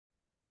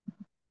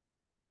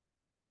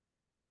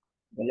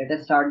Let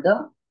us start the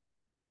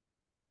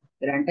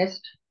grand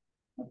test.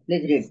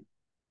 Please read.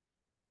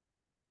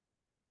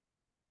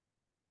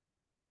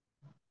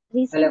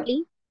 Hello. Recently,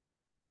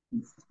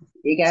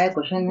 ये क्या है?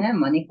 Question है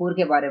मणिपुर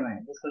के बारे में.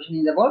 This question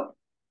is about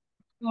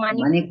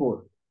Manipur. Manipur.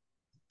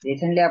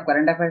 Recently आप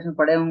करंट अफेयर्स में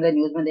पढ़े होंगे,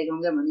 न्यूज में देखे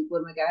होंगे.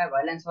 मणिपुर में क्या है?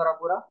 वायलेंस हो रहा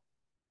पूरा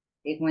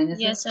 1 महीने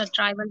से. Yes, sir.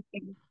 Tribal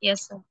kid. Yes,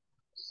 sir.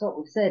 सो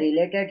उससे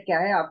रिलेटेड क्या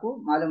है आपको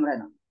मालूम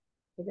रहना.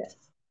 ठीक है.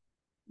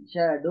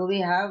 Do we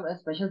have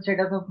special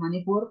status of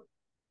Manipur?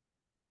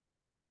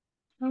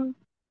 Hmm.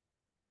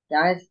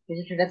 क्या है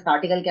स्पेशल स्टेटस का?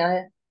 आर्टिकल क्या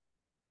है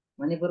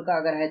मणिपुर का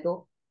अगर है तो?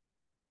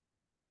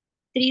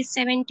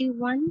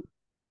 371.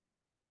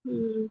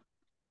 Hmm.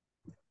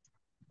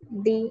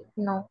 D,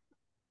 no.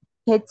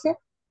 H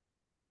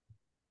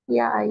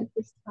या I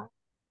कुछ था.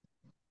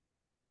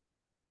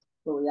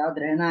 तो याद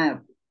रहना है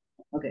आपको.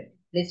 Okay,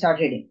 please start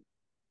reading.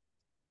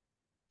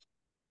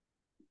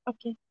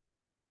 Okay.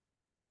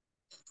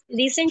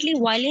 Recently,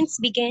 violence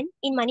began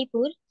in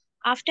Manipur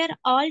after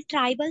all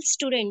tribal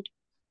student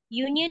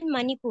Union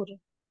Manipur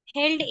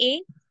held a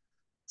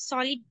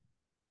solidarity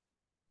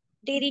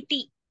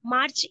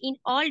march in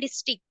all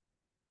districts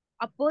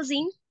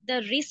opposing the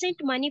recent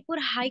Manipur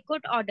High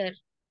Court order.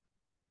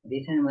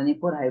 Recent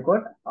Manipur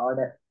high court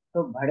order.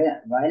 तो भड़े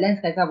violence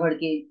कैसा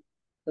भड़की?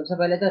 सबसे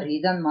पहले तो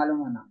reason मालूम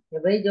होना कि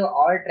भाई जो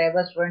all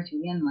tribal students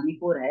union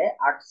Manipur है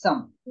आठसम,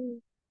 Hmm.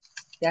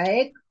 क्या है,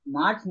 एक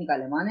मार्च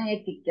निकाले. माने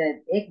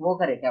एक वो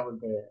करे, क्या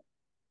बोलते हैं,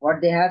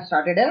 what they have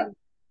started,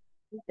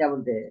 Rally. क्या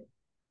बोलते हैं,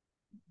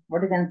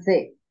 what you can say,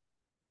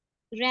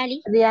 Rally.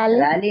 Really?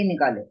 Rally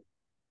निकाले.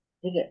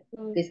 ठीक है.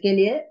 Hmm. किसके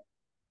लिए?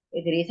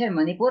 एक रिसेंट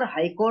मणिपुर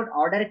हाईकोर्ट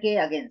ऑर्डर के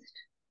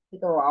अगेंस्ट.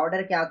 तो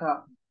ऑर्डर क्या था?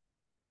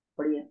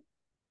 पढ़िए.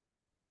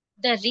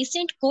 The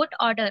recent court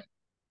order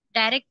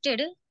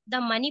directed the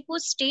Manipur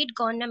state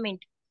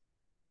government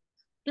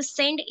to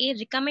send a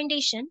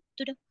recommendation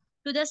to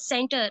the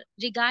center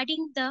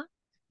regarding the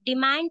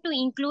demand to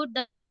include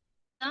the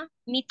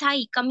Mithai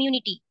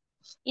community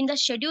in the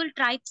scheduled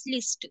tribes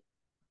list.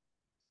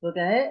 तो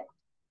क्या है,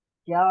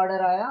 क्या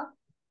order आया?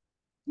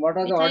 What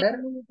was the Mithai order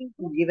community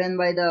को given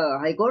by the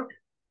high court?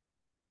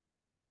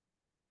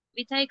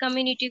 मिथाई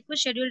community को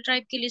schedule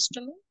tribe की list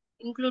में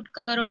include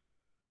करो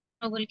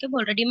बोल के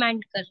बोल रहे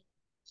डिमांड कर.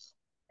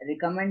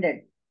 recommended.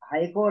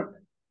 High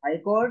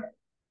Court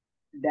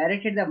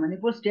directed the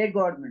Manipur state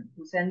government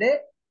to send a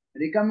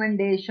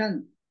recommendation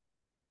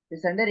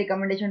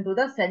to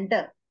the center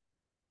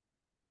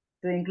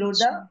to include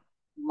the अच्छा.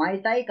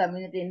 Maitai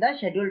community in the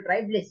scheduled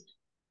tribe list.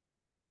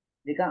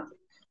 ठीक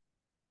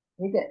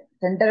है.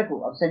 सेंटर को,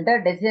 अब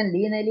सेंटर डिसीजन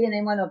लिए नहीं लिए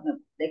नहीं मालूम अपने को,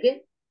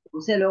 लेकिन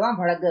उससे लोग वहां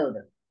भड़क गए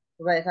उधर.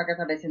 तो भाई ऐसा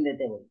कैसा डिसीजन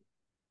देते वो.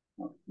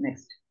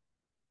 Next.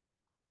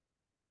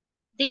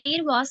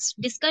 There was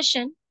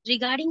discussion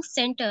regarding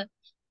center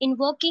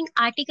invoking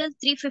Article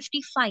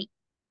 355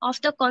 of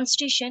the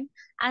Constitution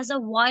as a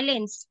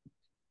violence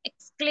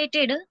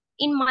escalated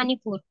in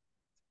Manipur.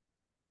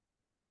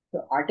 तो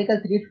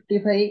आर्टिकल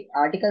 355,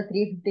 आर्टिकल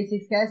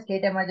 356 क्या है?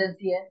 स्टेट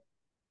इमरजेंसी है.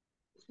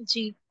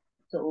 जी.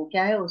 तो वो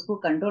क्या है, उसको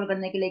कंट्रोल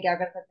करने के लिए क्या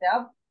कर सकते हैं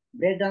आप?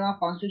 Break down of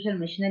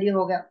constitution machinery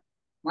हो गया.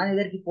 मान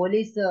इधर की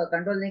पुलिस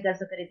कंट्रोल नहीं कर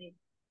सक रही थी,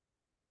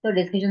 तो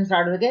डिस्कशन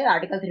स्टार्ट हो गया,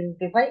 आर्टिकल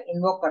 355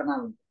 इन्वोक करना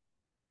होगा.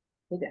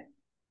 ठीक है.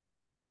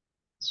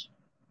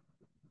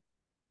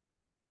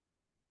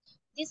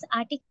 This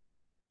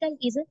article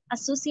is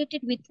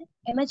associated with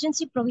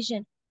emergency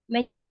provision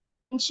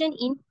mentioned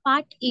in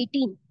Part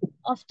 18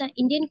 of the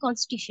Indian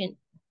Constitution.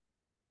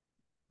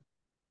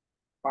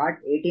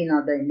 Part 18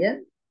 of the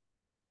Indian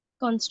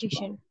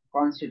Constitution.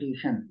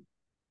 Constitution.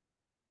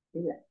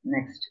 ठीक है.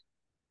 Next.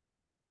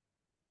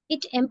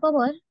 It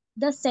empowers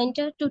the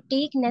center to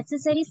take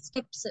necessary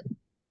steps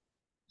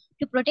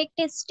to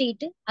protect a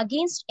state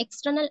against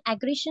external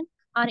aggression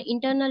or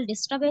internal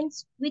disturbance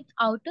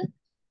without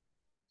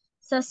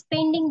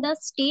suspending the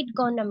state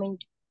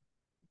government.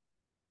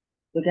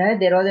 तो क्या है,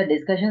 there was a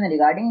discussion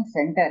regarding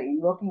centre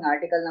invoking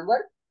article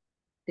number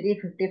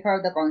 355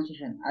 of the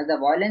constitution as the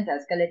violence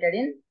escalated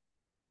इन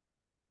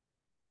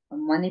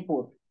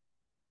मणिपुर.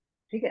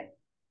 ठीक है.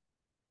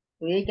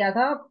 तो ये क्या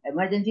था?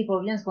 Emergency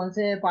provisions कौन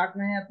से पार्ट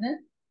में है अपने?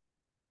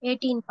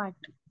 18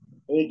 part.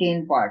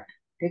 18 पार्ट.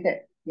 ठीक है.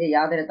 ये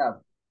याद रहता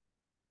अब.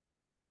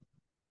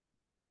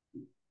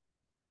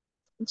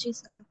 जी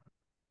sir.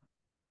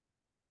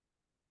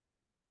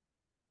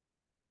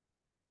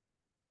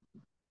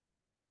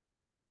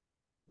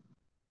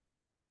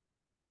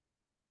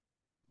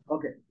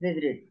 Okay, please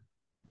read.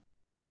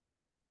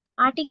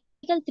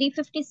 Article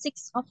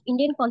 356 of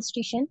Indian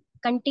Constitution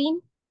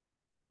contain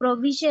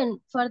provision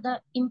for the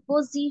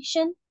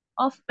imposition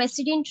of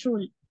president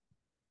rule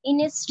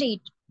in a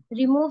state,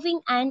 removing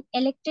an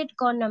elected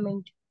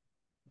government.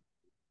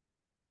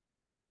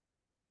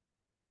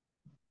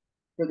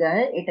 तो क्या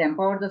है, it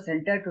empower the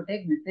centre to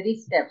take necessary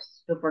steps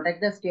to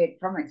protect the state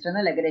from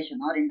external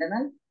aggression और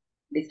internal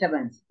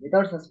disturbance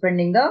without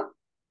suspending the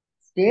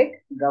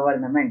state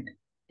government.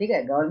 ठीक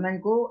है. Government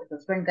को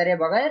suspend करे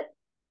बगैर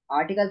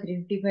article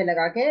 355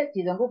 लगा के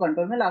चीजों को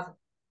कंट्रोल में ला सकते.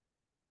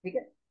 ठीक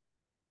है.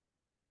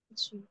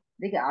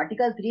 देखिए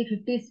आर्टिकल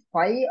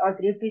 355 और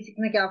 356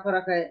 में क्या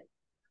फर्क है।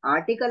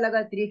 आर्टिकल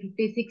अगर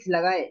 356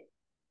 लगाए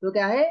तो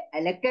क्या है,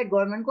 इलेक्टेड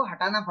गवर्नमेंट को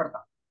हटाना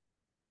पड़ता।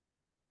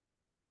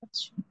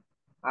 अच्छा,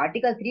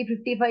 आर्टिकल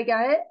 355 क्या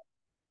है,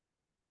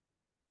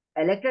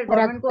 इलेक्टेड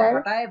गवर्नमेंट को रखकर।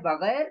 हटाए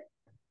बगैर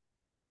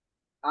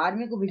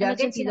आर्मी को भिजा के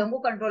इमरजेंसी चीजों लाना। को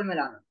कंट्रोल में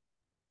लाना।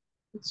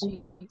 जी।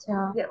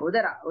 अच्छा। ठीक है,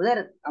 उधर उधर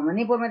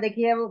मणिपुर में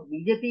देखिए वो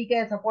बीजेपी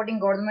के सपोर्टिंग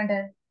गवर्नमेंट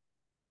है,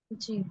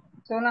 जी।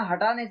 तो ना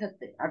हटा नहीं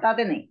सकते,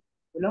 हटाते नहीं,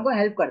 उन लोगों को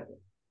हेल्प करते।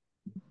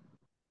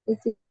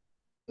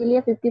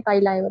 इसीलिए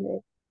 55 लाए बोले।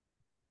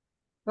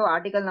 तो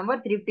आर्टिकल नंबर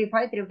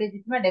 355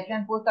 356 में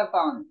डिफरेंस पूछ सकता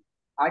हूँ।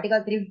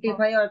 आर्टिकल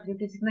 355 और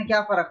 356 में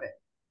क्या फर्क है।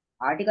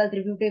 आर्टिकल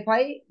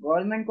 355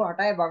 गवर्नमेंट को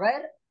हटाए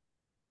बगैर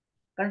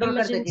कंट्रोल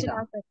करते इमरजेंसी चीजा,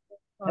 ला सकते हैं,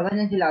 हाँ।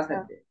 इमरजेंसी ला अच्छा।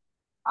 सकते।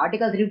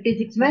 आर्टिकल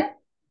 356 में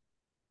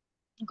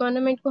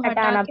गवर्नमेंट को हटा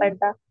हटाना के।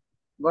 पड़ता।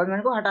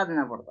 गवर्नमेंट को हटा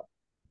देना पड़ता।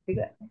 ठीक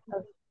है,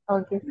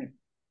 ओके।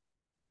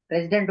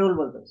 प्रेसिडेंट रूल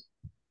बोलते हैं।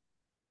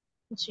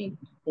 जी।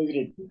 Please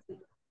read.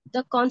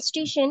 The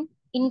Constitution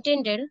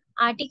intended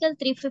Article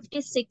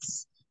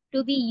 356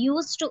 to be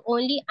used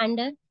only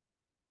under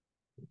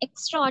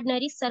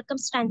extraordinary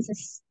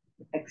circumstances.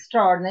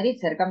 Extra ordinary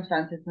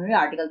circumstances में भी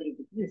आर्टिकल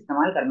 356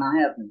 इस्तेमाल करना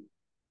है अपने।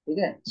 ठीक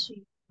है, जी।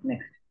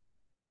 Next.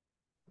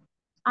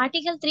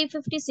 Article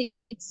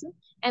 356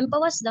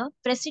 empowers the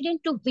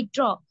President to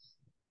withdraw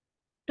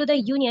to the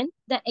Union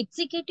the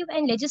executive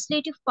and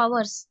legislative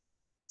powers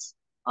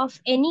of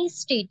any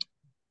state.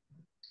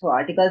 तो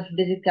article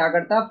 56 क्या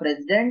करता,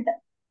 प्रेसिडेंट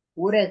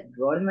पूरे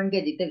गवर्नमेंट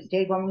के जितने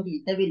स्टेट गवर्नमेंट की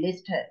जितने भी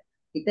लिस्ट है,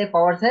 कितने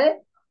पावर्स है,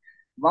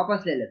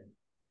 वापस ले लेते।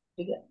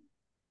 ठीक है,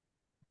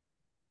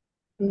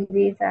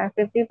 जी सर,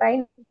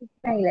 55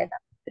 नहीं लेता।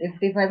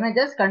 355 में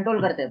जस्ट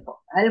कंट्रोल करते हैं,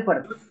 हेल्प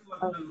करते।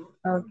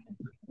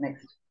 Okay.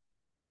 Next.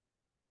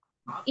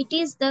 It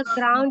is the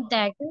ground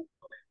that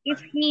if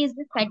he is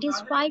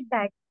satisfied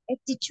that a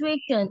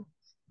situation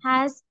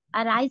has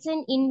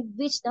arisen in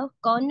which the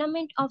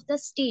government of the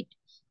state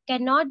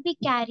cannot be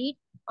carried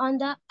on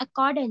the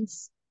accordance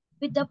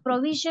with the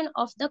provision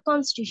of the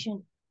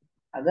constitution.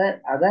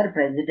 अगर अगर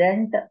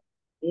president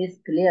is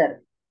clear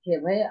कि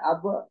भाई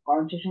अब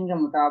constitution के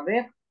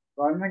मुताबिक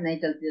government नहीं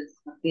चलती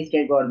सकती,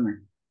 स्टेट गवर्नमेंट,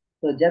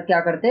 तो जब क्या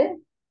करते,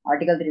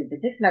 आर्टिकल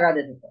 356 लगा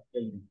देते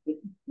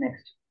president.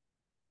 Next.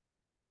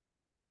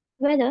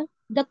 Whether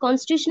the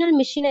constitutional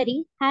machinery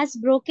has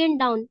broken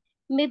down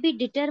may be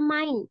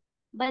determined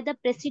by the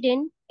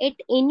President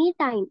at any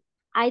time,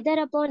 either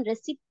upon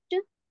receipt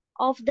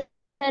of the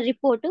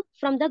report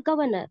from the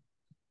Governor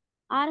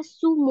or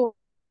suo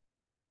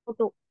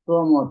motu.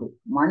 तो मोटू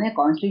माने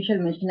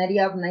constitution machinery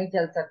अब नहीं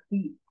चल सकती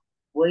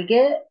बोल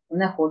के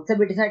उन्हें खुद से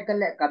भी डिसाइड कर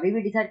ले, कभी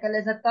भी डिसाइड कर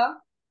ले सकता,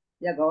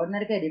 या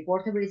गवर्नर के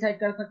रिपोर्ट से भी डिसाइड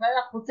कर सकता है,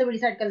 या खुद से भी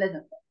डिसाइड कर ले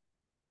सकता।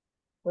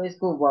 तो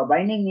इसको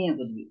बाइंडिंग नहीं है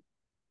कुछ भी।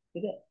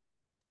 ठीक है,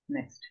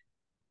 next.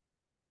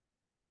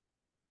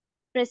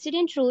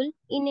 President rule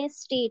in a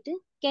state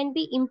can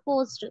be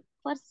imposed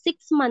for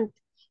 6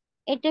 months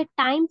at a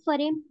time for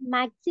a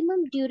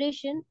maximum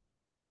duration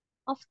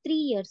of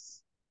 3 years.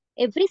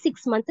 Every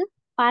 6 months,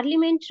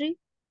 parliamentary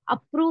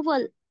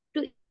approval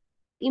to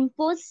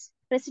impose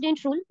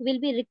president rule will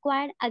be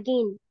required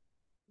again.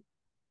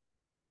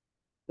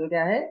 तो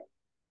क्या है,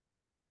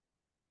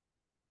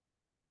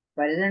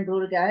 president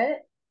rule क्या है,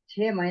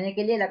 6 महीने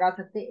के लिए लगा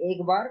सकते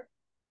एक बार,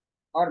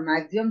 और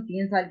मैक्सिमम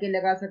 3 साल के लिए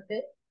लगा सकते,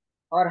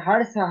 और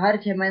हर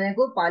 6 महीने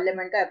को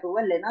पार्लियामेंट का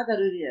अप्रूवल लेना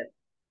जरूरी है।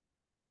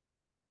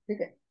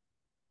 ठीक है,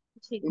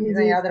 जी। इस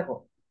चीजें जी याद सर। रखो,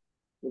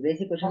 ये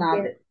बेसिक क्वेश्चन ओके।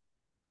 आते।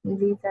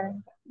 जी sir.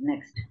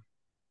 Next.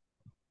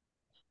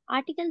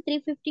 Article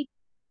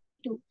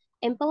 352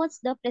 empowers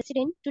the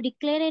president to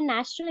declare a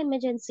national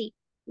emergency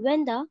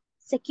when the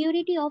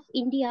security of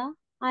India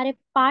or a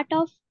part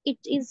of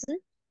it is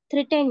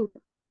threatened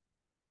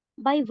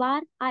by war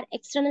or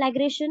external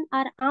aggression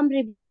or armed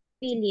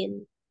rebellion.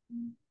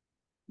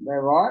 Bye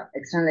war,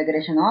 external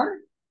aggression और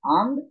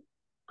armed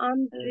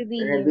Armed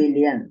rebellion.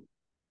 Rebellion.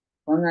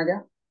 समझ में आ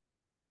गया,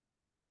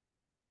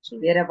 जी।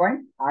 Clear है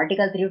point.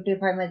 Article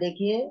 355 में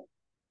देखिए,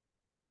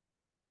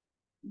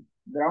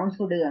 grounds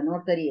को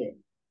note करिए।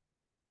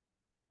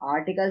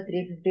 Article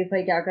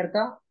 355 क्या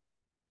करता,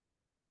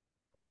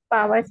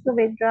 पावर्स को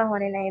विथड्रॉ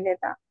होने नहीं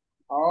देता।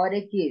 और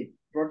एक चीज,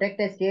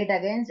 protect state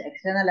against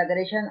external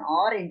aggression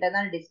और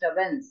इंटरनल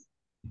डिस्टरबेंस।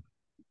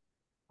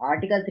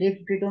 आर्टिकल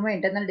 352 में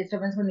इंटरनल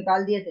डिस्टरबेंस को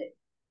निकाल दिए थे,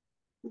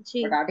 बट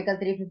जी। आर्टिकल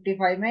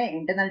 355 में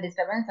इंटरनल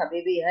डिस्टरबेंस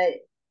अभी भी है।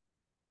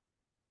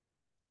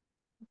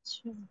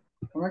 अच्छा।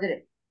 समझ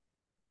रहे,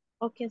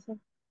 ओके सर।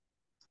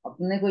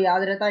 अपने को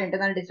याद रहता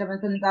इंटरनल डिस्टरबेंस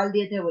को निकाल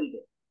दिए थे बोल के,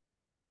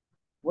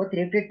 वो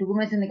 352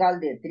 में से निकाल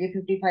दिए,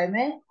 355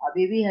 में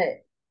अभी भी है।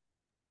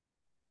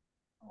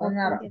 समझ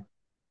में आ ओके।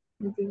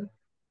 रहा। जी।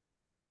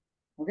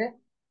 ओके,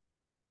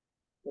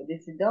 तो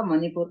दिस इज द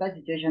मणिपुर का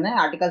सिचुएशन है,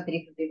 आर्टिकल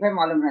 355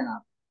 मालूम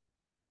रहना।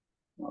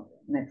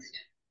 Next.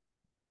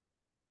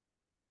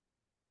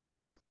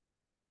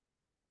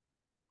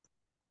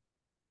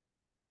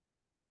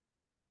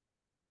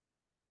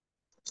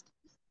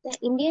 The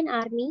Indian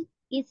Army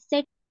is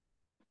set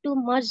to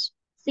merge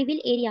civil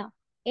area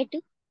at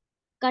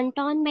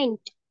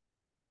cantonment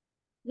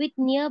with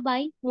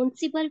nearby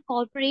municipal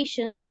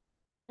corporation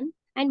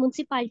and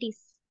municipalities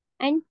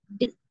and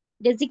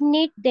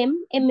designate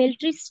them a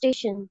military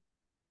station.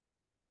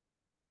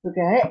 तो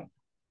क्या है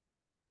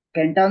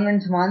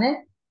cantonments माने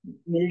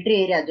military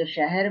area, जो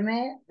शहर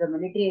में जो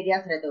मिलिट्री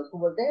एरियाज रहते हैं उसको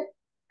बोलते हैं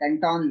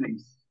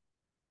कैंटोनमेंट्स।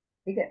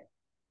 ठीक है,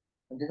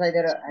 जैसा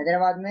इधर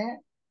हैदराबाद में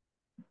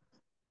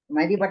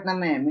मेहदीपट्टनम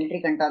में है मिलिट्री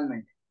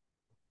कैंटोनमेंट,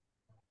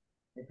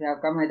 जैसे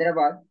आपका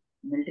हैदराबाद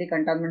मिलिट्री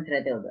कैंटोनमेंट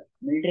रहते हैं, उधर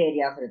मिलिट्री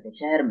एरियाज रहते हैं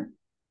शहर में।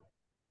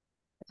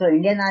 तो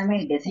इंडियन आर्मी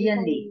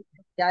डिसीजन ली,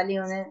 Cantonment. क्या ली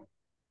उन्हें,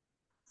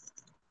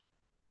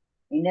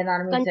 Indian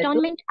army set to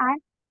Cantonment are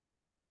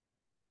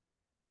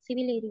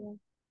civil area.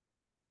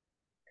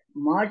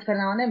 मर्ज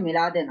करना, उन्हें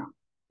मिला देना।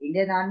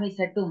 Indian army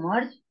set to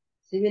merge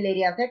civil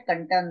area at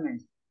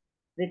cantonments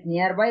with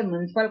nearby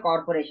municipal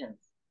corporations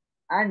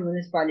and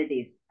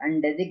municipalities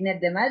and designate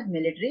them as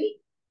military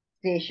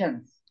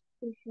stations।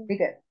 Station.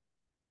 ठीक है,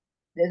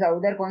 जैसा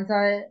उधर कौन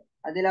सा है,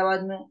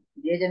 आदिलाबाद में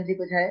जीएचएमसी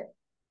कुछ है,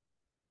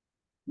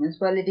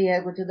 म्यूनिसपालिटी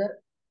है कुछ उधर,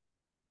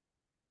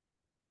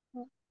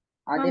 हाँ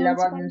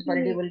आदिलाबाद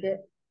म्यूनसिपालिटी म्यूनिसपालिटी है। बोल के।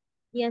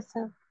 Yes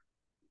sir.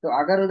 तो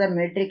अगर उधर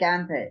मिलिट्री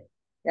कैंप है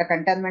या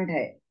कंटेनमेंट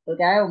है तो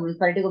क्या है, वो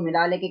म्यूनिसपालिटी को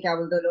मिला लेके क्या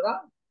बोलते हैं लोग,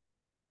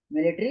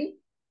 मिलिट्री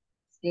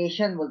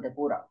स्टेशन बोलते हैं।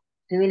 पूरा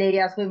सिविल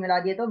एरियाज को भी मिला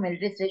दिए तो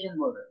मिलिट्री स्टेशन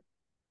बोल रहे हैं।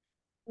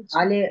 अच्छा।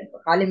 खाली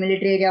खाली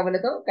मिलिट्री एरिया बोले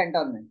तो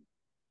cantonment.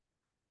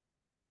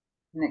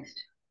 Next,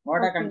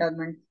 what are Okay.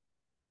 Cantonment?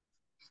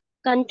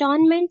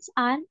 Cantonments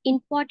are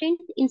important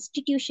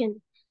institutions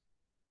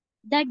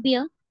that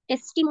bear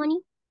testimony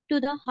to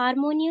the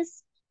harmonious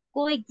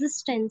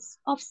coexistence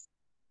of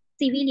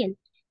civilian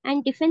and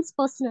defense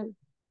personnel.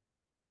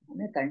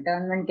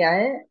 Containment क्या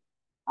है,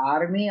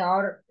 आर्मी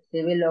और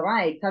सिविल लोग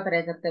हाँ एक साथ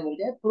रह सकते हैं बोल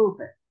के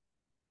प्रूफ है।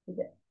 ठीक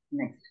है,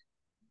 next.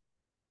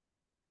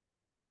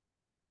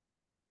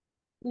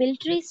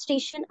 Military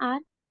stations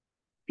are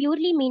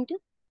purely meant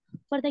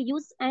for the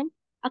use and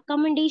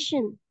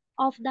accommodation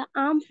of the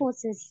armed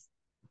forces.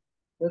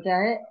 तो क्या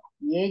है,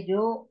 ये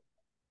जो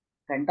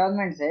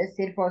कंटोनमेंट्स है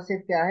सिर्फ और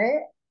सिर्फ क्या है,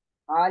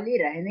 खाली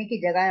रहने की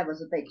जगह है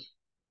बस, उतना ही।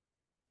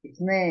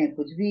 इसमें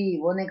कुछ भी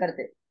वो नहीं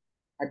करते,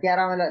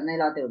 हथियारा में नहीं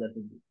लाते उधर,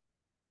 कुछ भी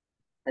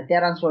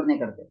हथियारा स्टोर नहीं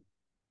करते,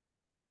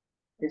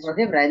 सिर्फ और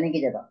सिर्फ रहने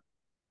की जगह।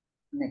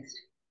 Next.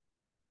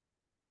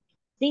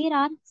 There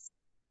are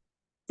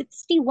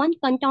 61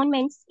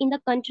 cantonments in the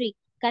country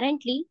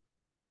currently,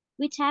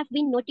 which have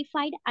been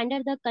notified under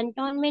the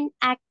Cantonment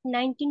Act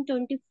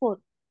 1924,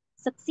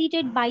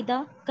 succeeded by the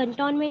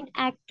Cantonment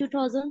Act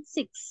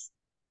 2006.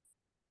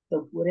 तो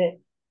पूरे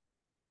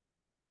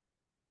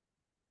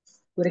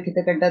पूरे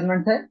कितने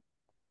कंटोनमेंट है?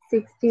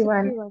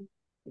 61 61.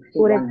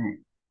 पूरे 61 है।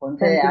 कौन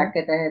से कंट्री एक्ट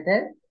के तहत है?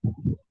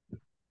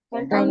 Cantonment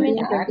cantonment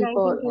Act act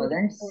 1924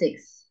 1924.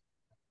 2006।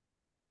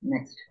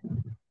 Next.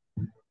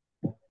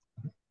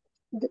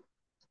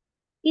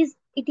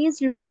 It is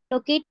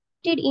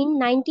located in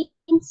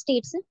 19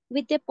 states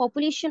with a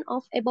population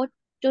of about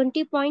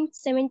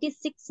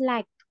 20.76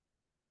 lakh.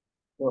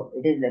 तो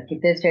इट इज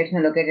कितने स्टेट्स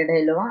में लोकेटेड है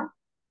ये लोग?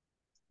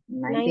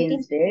 19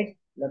 19 states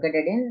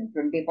located in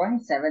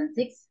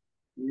 20.76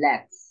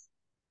 lakhs।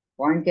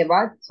 Point के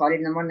बाद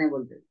सॉलिड नंबर नहीं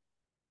बोलते,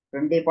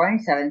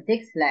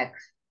 20.76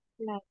 lakhs।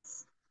 lakhs.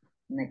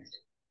 Next.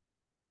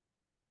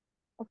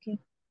 Okay.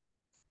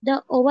 The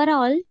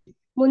overall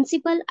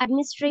municipal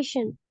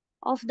administration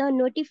of the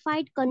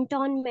notified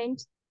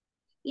cantonments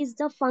is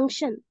the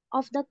function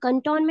of the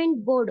cantonment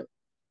board,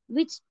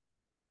 which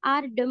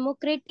are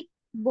democratic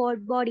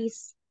bodies.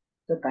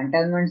 तो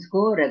containments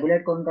को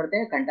regulate कौन करते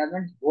हैं?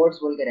 Containment boards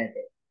बोल के रहते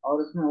हैं,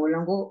 और उसमें वो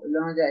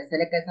लोगों जो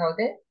सेलेक्ट कैसा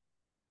होते हैं,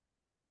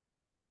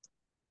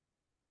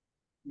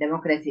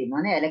 डेमोक्रेसी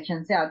माने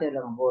इलेक्शन से आते हैं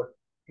लोग बोर्ड।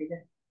 ठीक है,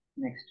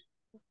 next.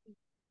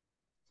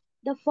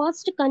 The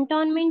first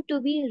cantonment to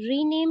be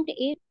renamed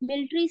a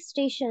military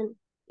station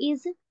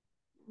is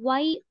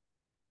Y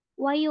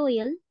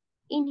YOL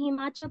in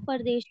Himachal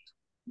Pradesh.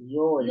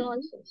 Yol, YOL.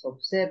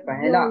 सबसे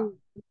YOL.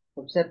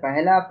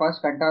 पहला first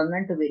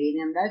containment to be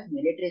renamed as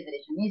military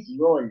station is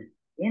Yol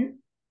इन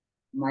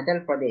हिमाचल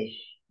प्रदेश।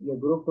 ये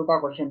ग्रुप 2 का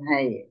क्वेश्चन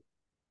है ये।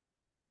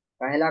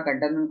 पहला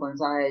कंटेनमेंट कौन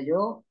सा है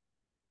जो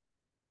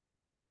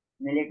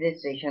मिलिट्री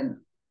स्टेशन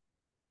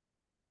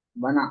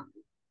बना?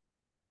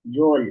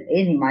 जोल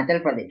इन Himachal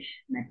Pradesh.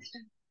 Next.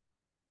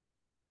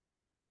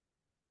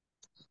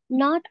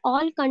 Not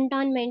all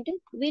cantonment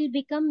will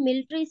become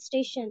military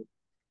station,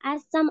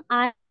 as some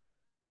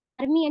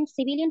army and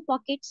civilian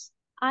pockets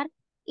are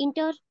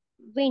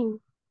intertwined.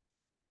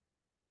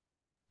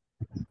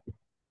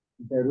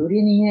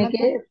 जरूरी नहीं है अगर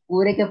कि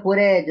पूरे के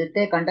पूरे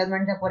जितने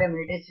कंटेनमेंट है पूरे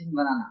मिलिट्री स्टेशन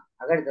बनाना,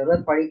 अगर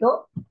जरूरत पड़ी तो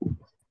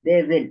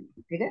दे विल।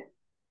 ठीक है,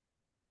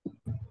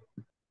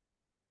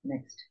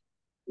 नेक्स्ट।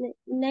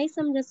 नहीं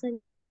समझा सर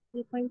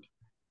ये पॉइंट।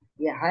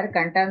 ये हर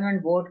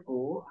कंटेनमेंट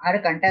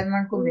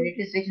को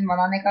मिलिट्री स्टेशन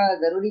बनाने का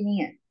जरूरी नहीं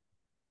है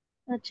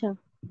अच्छा।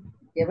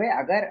 कि भाई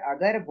अगर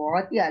अगर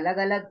बहुत ही अलग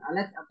अलग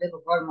अलग, अब देखो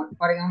फॉर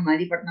फॉर एग्जाम्पल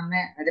मेहदीपट्टनम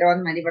में, हैदराबाद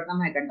में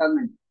मेहदीपट्टनम है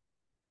कंटोनमेंट,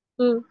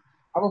 हम्म।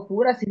 अब वो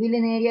पूरा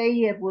सिविलियन एरिया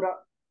ही है पूरा,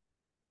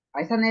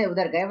 ऐसा नहीं,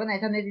 उधर गए बना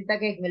ऐसा नहीं दिखता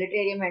कि एक मिलिट्री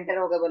एरिया में एंटर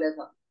हो गए बोले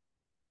ऐसा। बस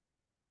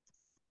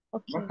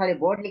Okay. खाली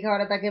बोर्ड लिखा हो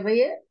रहा था कि भाई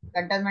ये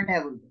कंटेनमेंट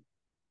है बोल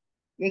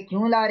के। ये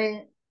क्यों ला रहे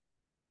हैं?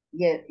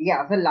 ये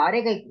असल ला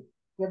रहे कहीं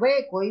कि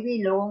भाई कोई भी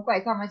लोगों को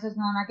ऐसा महसूस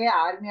ना होना कि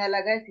आर्मी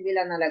अलग है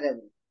सिविलियन अलग है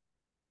बोल।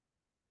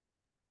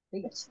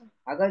 ठीक है। अच्छा।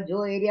 अगर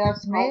जो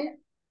एरियाज में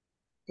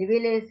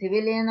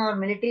सिविलियन और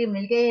मिलिट्री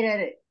मिलके ही रह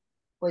रहे,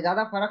 कोई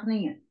ज्यादा फर्क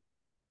नहीं है,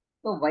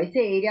 तो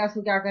वैसे एरियाज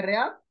को क्या कर रहे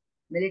हैं आप?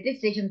 मिलिट्री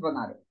स्टेशन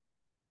बना रहे हो।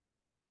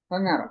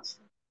 समझ आ रहा?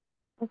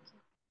 अच्छा। Okay.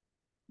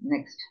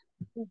 Next.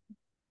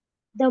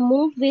 The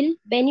move will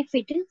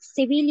benefit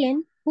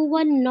civilians who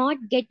were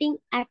not getting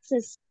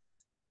access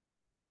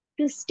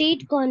to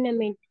state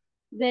government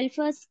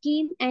welfare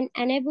scheme and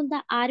enable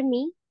the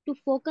army to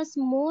focus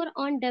more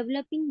on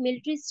developing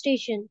military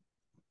station.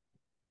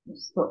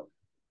 तो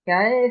क्या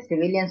है,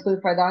 सिविलियंस को भी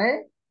फायदा है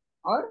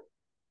और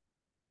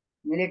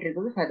मिलिट्री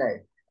को भी फायदा है।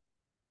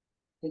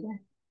 ठीक है।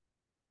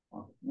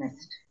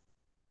 Next.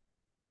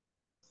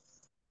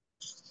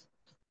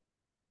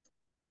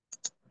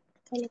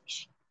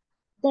 Election.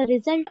 The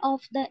result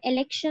of the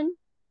election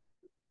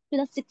to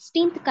the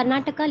 16th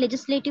Karnataka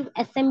Legislative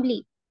Assembly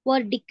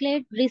were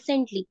declared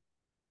recently.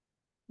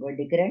 वो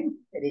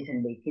डिफरेंट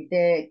रिसेंटली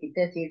कितने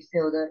कितने सीट्स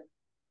थे उधर?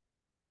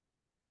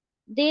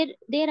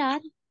 There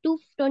are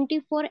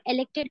 224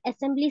 elected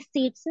assembly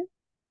seats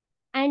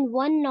and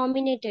one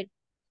nominated.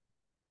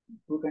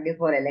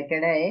 224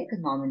 elected है, एक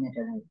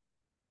नॉमिनेटेड है,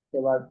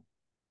 उसके बाद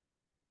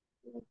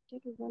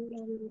Elected, one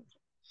nominated.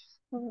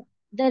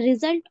 The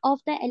result of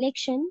the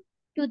election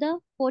to the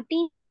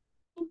 14th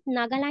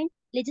Nagaland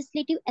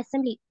Legislative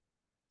Assembly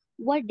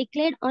were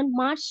declared on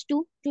March 2,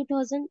 ये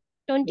डेट्स,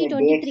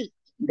 2023.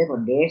 देखो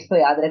डेट्स तो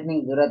याद रखने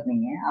की जरूरत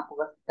नहीं है आपको,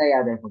 बस इतना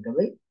याद रखो कि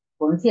भाई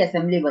कौन सी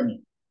असेंबली बनी।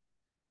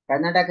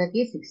 कर्नाटक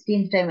की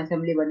 16th टाइम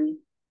असेंबली बनी,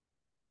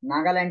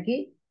 नागालैंड की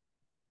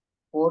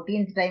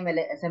 14th टाइम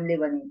असेंबली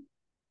बनी,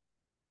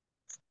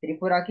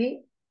 त्रिपुरा की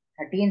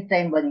 13th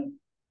टाइम बनी,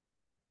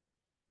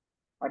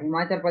 और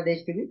हिमाचल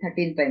प्रदेश की भी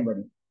 13th टाइम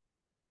बनी।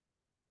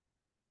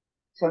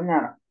 समझ में आ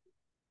रहा?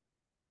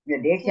 ये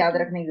डेट्स याद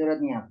 14, रखने की जरूरत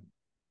नहीं है आपको।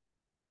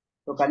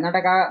 तो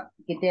कर्नाटका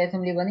कितने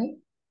असेंबली बनी,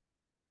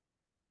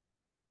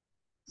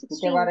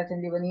 कितने बार 16,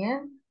 असेंबली बनी है?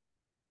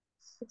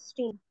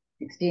 16,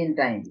 16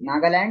 टाइम।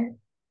 नागालैंड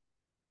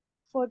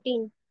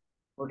 14,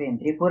 14,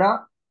 त्रिपुरा,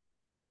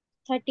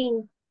 13,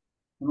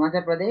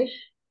 हिमाचल प्रदेश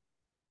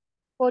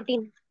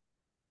 14,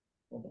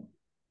 14।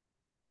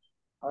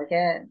 और क्या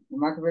है,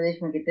 हिमाचल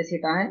प्रदेश में कितने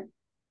सीटा हैं?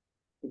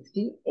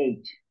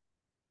 68।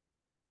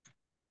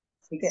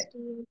 ठीक है,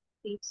 16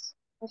 seats.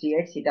 Okay,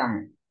 68 सीटा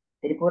हैं।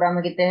 त्रिपुरा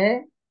में कितने हैं?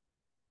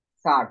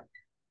 60।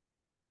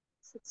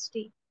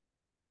 60.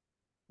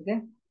 ठीक है,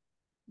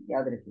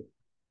 याद रखिए।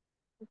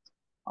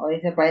 और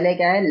इससे पहले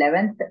क्या है,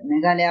 11th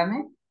मेघालय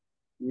में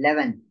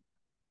 11th,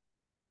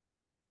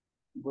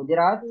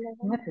 गुजरात में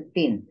 11,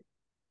 15th।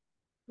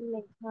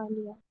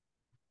 Meghalaya,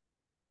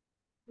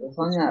 तो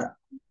समझ में आ Gujarat.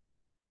 रहा?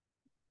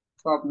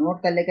 तो आप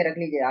नोट कर लेके रख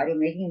लीजिए। Are you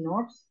making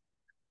notes?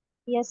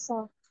 Yes,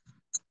 sir.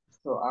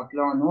 तो आप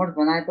लोग नोट्स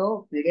बनाए तो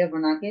पीडीएफ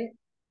बना के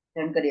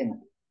सेंड करिए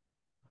मुझे।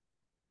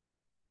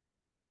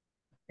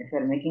 If you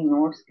are making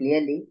notes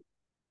clearly,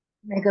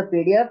 make a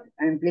PDF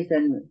and please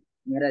send me.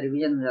 मेरा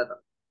रिवीजन हो जाता,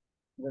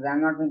 because I am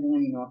not making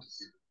any notes.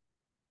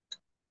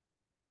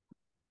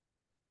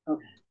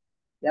 Okay,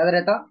 याद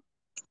रहता।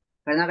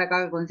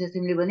 कर्नाटका की कौन सी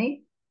असेंबली बनी?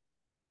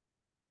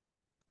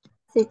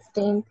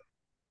 16th,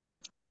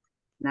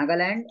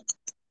 Nagaland,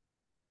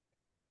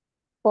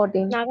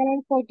 14th,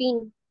 Nagaland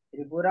 14,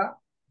 Tripura,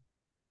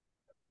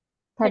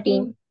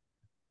 13th, 13,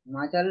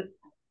 Himachal,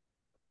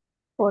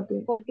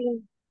 14th, 14,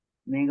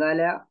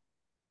 Meghalaya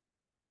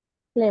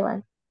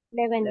 11th,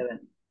 11, 11,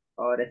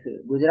 और ऐसे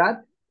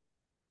गुजरात।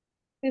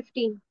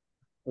 15,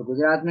 तो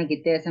गुजरात में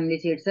कितने असेंबली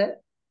सीट्स है?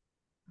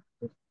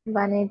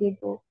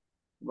 182,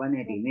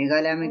 180।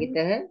 मेघालय में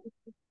कितने हैं?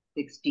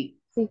 60।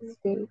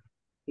 60,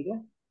 ठीक है।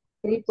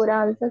 Tripura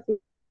also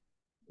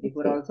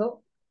Tripura 60, also,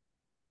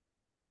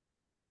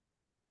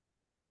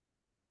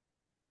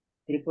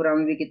 Tripura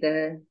में भी कितने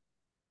हैं?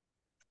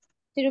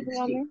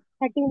 त्रिपुरा 60। में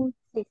 13,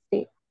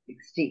 60,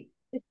 60।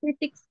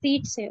 56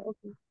 सीट्स है.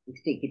 ओके.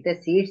 60 कितने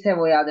सीट्स है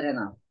वो याद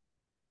रहना।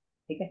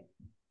 ठीक है।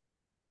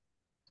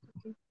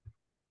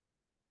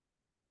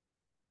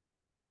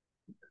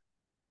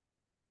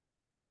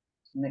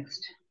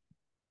 नेक्स्ट।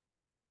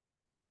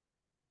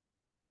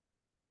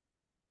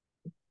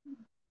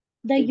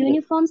 The सीखिए।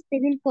 Uniform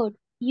Civil Code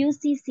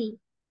 (UCC)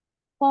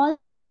 calls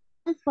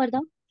for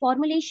the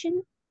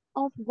formulation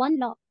of one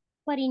law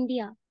for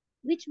India,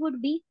 which would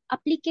be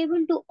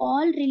applicable to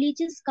all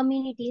religious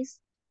communities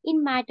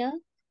in matters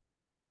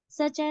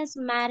such as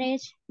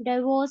marriage,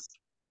 divorce,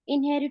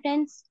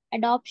 inheritance,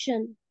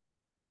 adoption.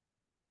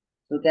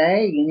 तो क्या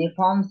है,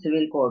 uniform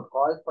civil code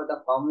calls for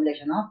the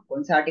formulation of,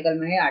 कौन से article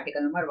में है?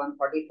 Article number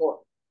 144,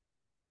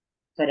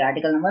 sorry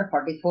article number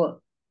 44।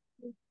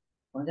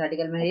 कौन से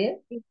article में है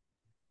ये?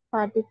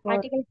 44,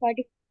 Article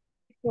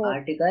 44.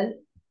 Article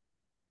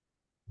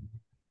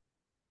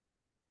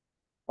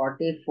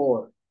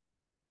 44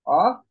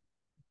 of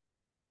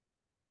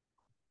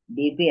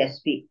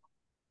DPSP,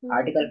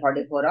 Article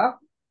 44 of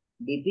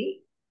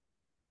DPSP,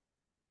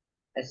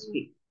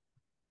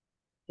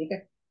 ठीक है।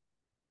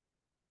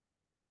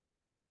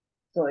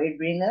 So it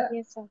bring a,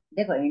 Yes, sir.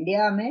 देखो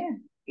इंडिया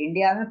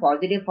में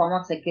पॉजिटिव फॉर्म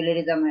ऑफ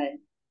सेक्युलरिज्म है।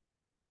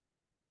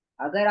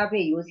 अगर आप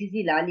ये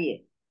यूसीसी ला लिए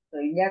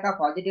तो इंडिया का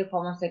पॉजिटिव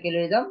फॉर्म ऑफ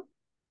सेक्युलरिज्म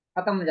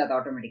खत्म हो जाता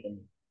ऑटोमेटिकली,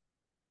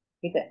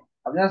 ठीक है।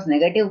 अपने पास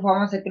नेगेटिव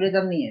फॉर्म ऑफ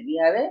सेक्युलरिज्म नहीं है, we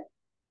have a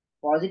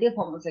positive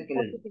form of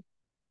secularism. Positive.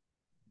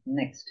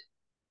 Next,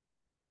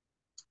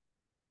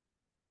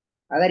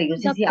 अगर The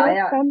यूसीसी code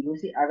आया,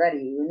 comes अगर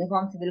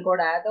यूनिफॉर्म सिविल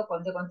कोड आया तो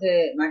कौन से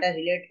मैटर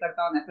रिलेट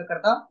करता हूँ, नेफर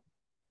करता हूँ?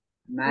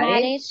 Marriage,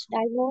 marriage,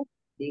 divorce,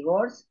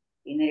 divorce,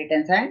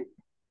 inheritance and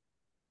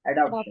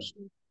adoption.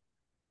 adoption.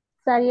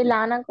 Sir ये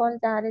लाना कौन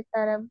चाह रहे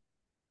सर अब?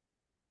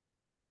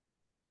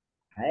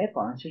 है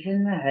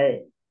कॉन्स्टिट्यूशन में है।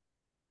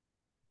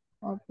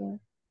 Okay.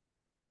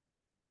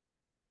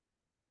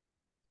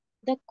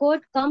 The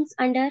code comes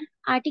under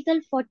Article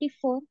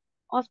 44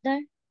 of the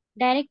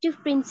Directive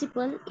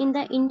Principle in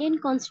the Indian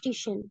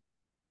Constitution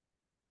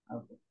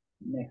okay,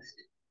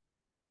 next.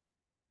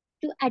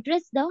 to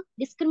address the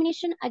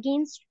discrimination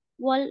against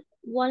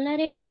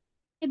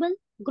vulnerable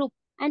group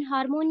and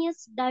harmonious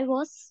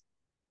diverse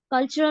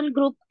cultural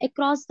group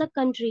across the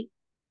country.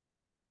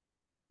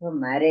 तो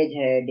marriage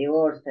है,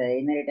 divorce है,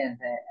 inheritance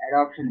है,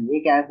 adoption है, ये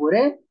क्या है?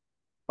 पूरे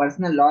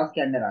personal laws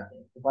के अंडर आते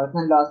हैं। तो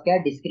पर्सनल लॉज क्या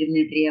है?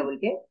 डिस्क्रिमिनेटरी है बोल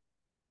के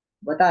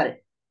बता रहे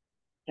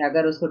कि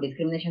अगर उसको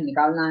डिस्क्रिमिनेशन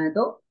निकालना है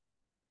तो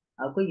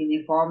आपको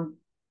uniform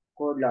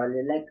code law,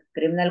 like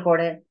criminal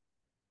code है,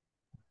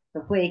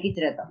 सबको एक ही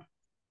रहता,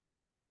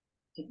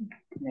 ठीक है।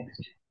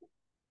 Next,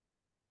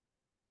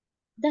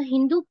 The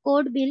Hindu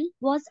Code Bill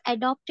was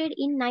adopted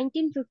in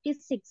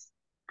 1956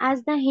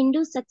 as the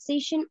Hindu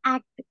Succession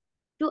Act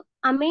to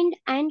amend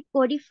and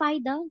codify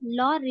the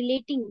law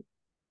relating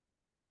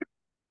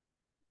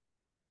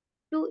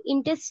to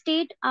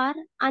intestate or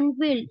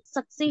unwilled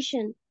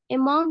succession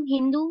among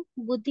Hindu,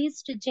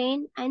 Buddhist,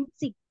 Jain and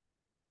Sikh.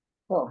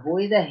 तो who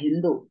is a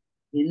Hindu?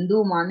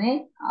 Hindu माने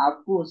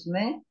आपको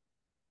उसमें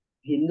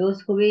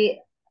Hindus को भी,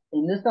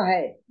 Hindus तो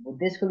है,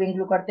 Buddhist को भी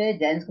इंक्लूड करते हैं,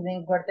 जैन को भी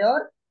इंक्लूड करते हैं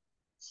और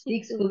Sikh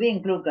सिख्स को too. भी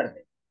इंक्लूड करते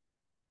हैं।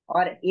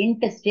 और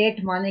इंट स्टेट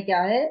माने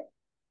क्या है?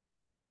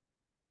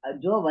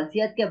 जो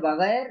वसीयत के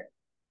बगैर,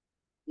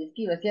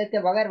 जिसकी वसीयत के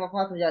बगैर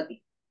वफात हो जाती,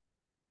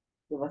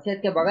 तो वसीयत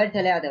के बगैर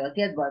चले आते,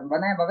 वसीयत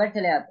बनाए बगैर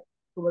चले आते,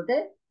 तो बोलते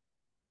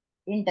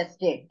इंट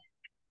स्टेट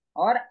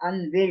और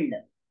अनविल्ड।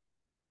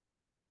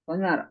 समझ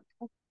में आ रहा?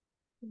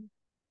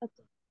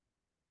 Okay.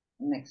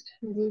 Next,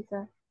 ji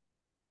sir.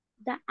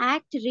 The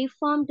Act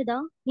reformed the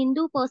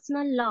Hindu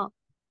personal law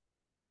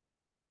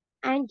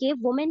and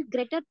gave women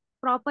greater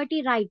property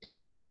right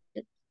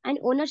and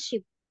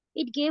ownership.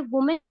 It gave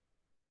women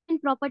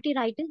property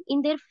right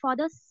in their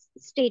father's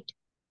state.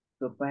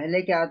 तो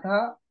पहले क्या था?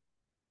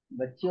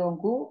 बच्चियों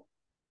को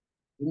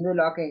हिंदू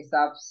लॉ के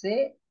हिसाब से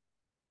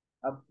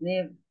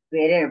अपने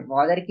पेरेंट,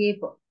 फादर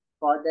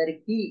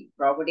की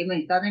प्रॉपर्टी में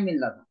हिस्सा नहीं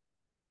मिल रहा था।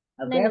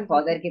 अब नहीं क्या है? मिलता था।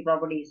 फादर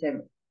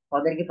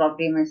की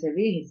प्रॉपर्टी में से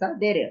भी हिस्सा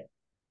दे रहे हो।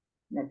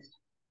 Next,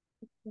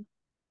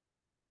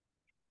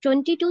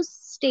 22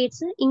 states,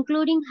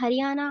 including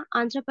Haryana,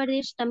 Andhra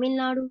Pradesh, Tamil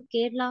Nadu,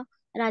 Kerala,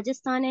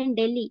 Rajasthan, and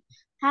Delhi,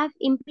 have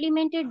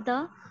implemented the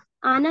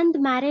Anand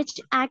Marriage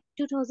Act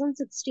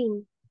 2016.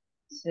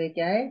 से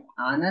क्या है?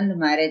 आनंद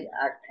मैरिज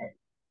एक्ट है।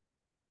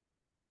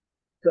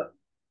 तो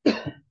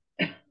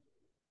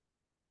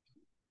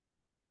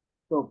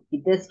तो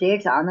कितने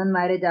स्टेट्स आनंद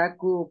मैरिज एक्ट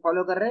को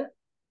फॉलो कर रहे हैं?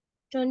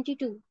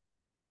 22.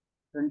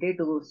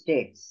 22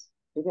 स्टेट्स,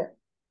 ठीक है।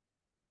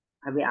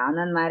 अभी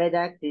आनंद मैरिज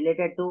एक्ट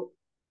रिलेटेड टू,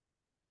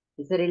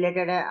 किससे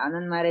रिलेटेड है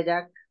आनंद मैरिज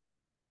एक्ट?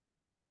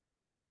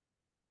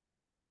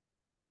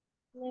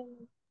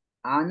 नहीं,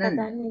 आनंद,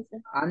 पता नहीं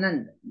सर।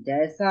 आनंद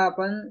जैसा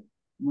अपन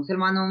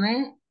मुसलमानों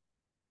में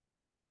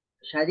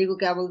शादी को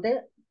क्या बोलते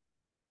हैं?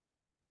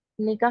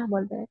 निकाह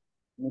बोलते हैं।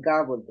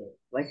 निकाह बोलते हैं।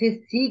 वैसे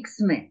सिख्स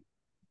में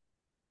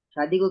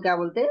शादी को क्या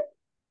बोलते हैं?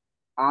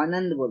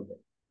 आनंद बोलते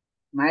हैं,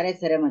 मैरिज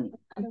सेरेमनी।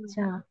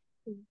 अच्छा, हम्म,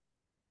 समझ में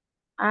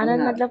आनंद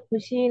आ रहा? मतलब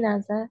खुशी ना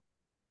सर?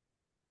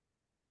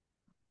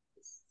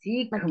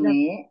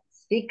 मतलब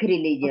सिख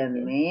रिलीजन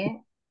ओके।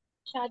 में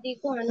शादी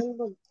को आनंद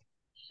बोलते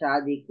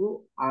शादी को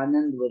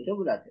आनंद बोल के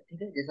बुलाते हैं,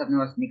 ठीक है। जैसे अपने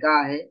पास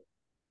निकाह है,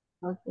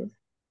 ओके।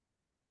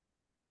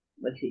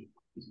 वैसे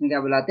इसमें क्या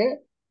बुलाते हैं?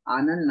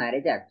 आनंद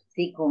मैरिज एक्ट,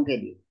 सिखों के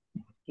लिए,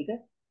 ठीक है।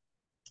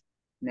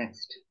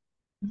 नेक्स्ट,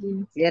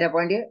 जी। क्लियर है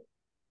पॉइंट ये?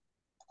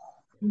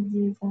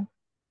 जी सर।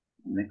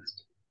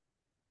 नेक्स्ट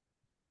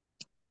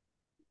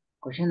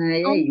क्वेश्चन है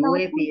ये, unlawful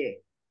UAPA.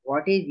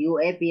 What is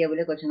UAPA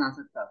बोले क्वेश्चन आ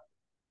सकता है।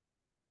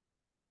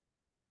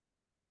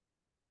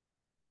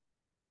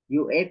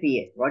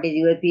 UAPA, what is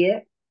UAPA?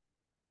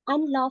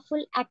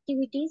 unlawful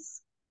activities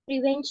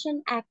prevention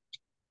act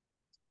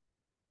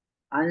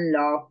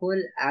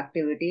unlawful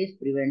activities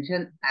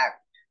prevention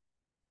act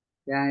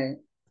क्या है?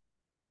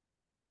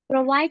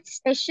 provides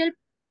special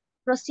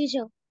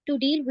procedure to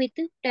deal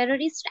with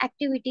terrorist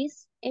activities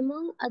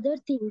among other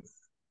things.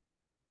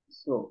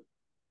 So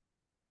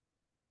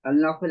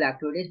unlawful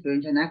activities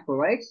prevention act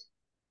provides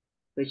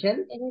special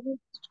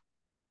terrorist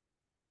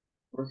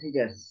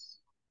procedures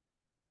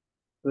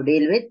to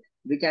deal with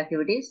which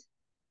activities?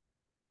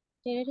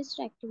 terrorist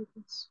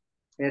activities.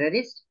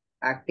 Terrorist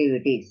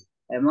activities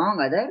among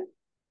other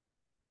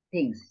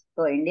things.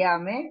 तो India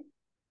में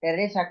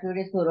terrorist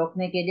activities को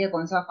रोकने के लिए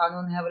कौन सा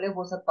कानून है बोले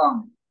वो सब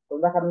काम कौन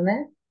सा कानून है?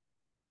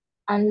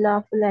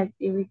 Unlawful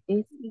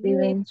Activities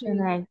Prevention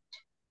UAPA. Act.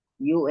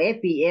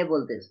 UAPA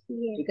बोलते हैं,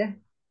 Yeah. ठीक है?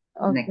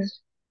 Okay.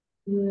 Next,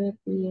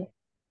 UAPA.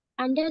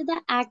 Under the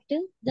Act,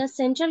 the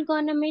central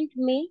government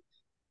may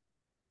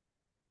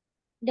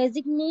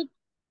designate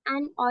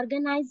an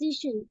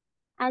organization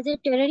as a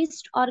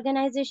terrorist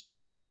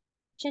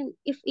organization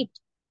if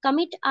it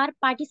commit or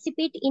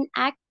participate in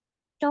act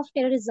of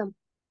terrorism.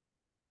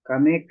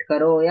 Commit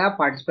करो या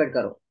participate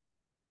करो,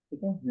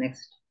 ठीक है?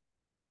 Next,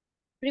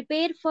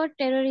 Prepare for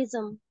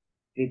terrorism,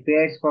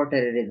 prepares for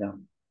terrorism.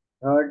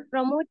 Third,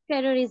 promote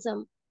terrorism,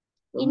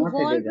 promote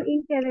involved terrorism,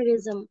 in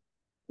terrorism,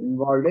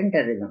 involve in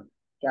terrorism.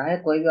 क्या है?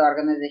 कोई भी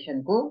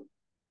organisation को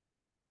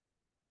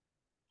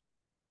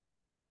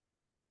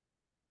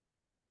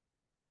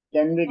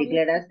can be commit,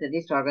 declared as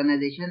terrorist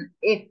organisation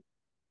if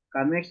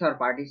commits or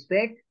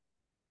participate,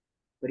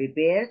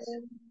 prepares,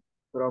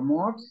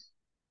 promotes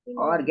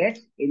और involved.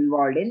 gets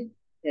involved in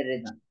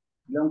terrorism।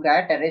 लोग क्या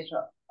है? Terrorist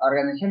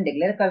organisation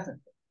declare कर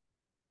सकते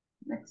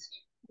हैं। Next,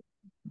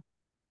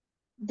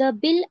 The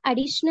bill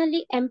additionally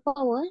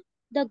empower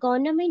the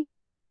government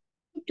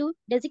to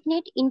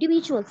designate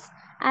individuals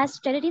as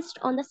terrorists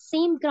on the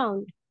same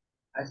ground.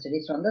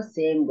 Terrorist on the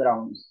same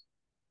grounds.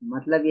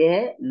 मतलब ये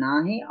है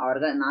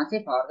ना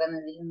सिर्फ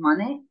ऑर्गेनाइजेशन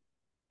माने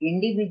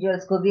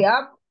इंडिविजुअल्स को भी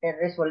आप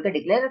टेररिस्ट बोल के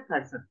डिक्लेयर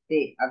कर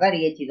सकते अगर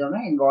ये चीजों में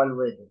इन्वॉल्व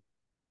हुए तो।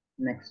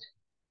 नेक्स्ट,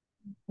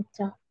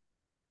 अच्छा,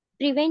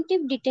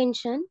 Preventive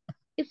detention,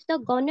 if the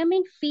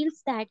government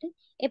feels that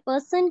a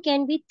person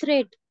can be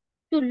threat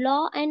to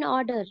law and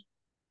order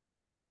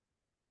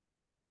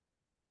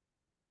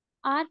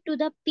or to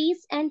the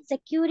peace and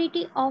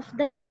security of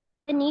the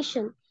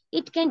nation,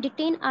 it can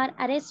detain or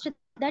arrest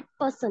that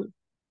person.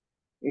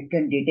 It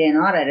can detain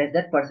और arrest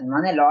that person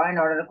माने law and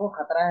order को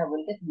खतरा है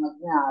बोल के समझ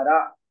में आ रहा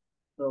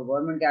तो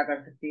गवर्नमेंट क्या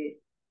कर सकती है?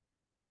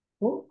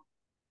 तो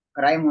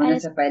क्राइम होने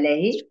Arrest से पहले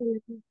ही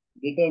करने-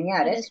 डिटेन या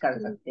अरेस्ट arrest कर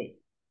करने। सकते।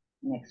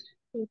 Next,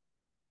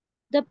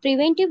 The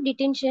preventive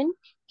detention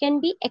can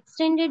be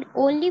extended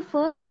only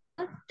for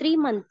 3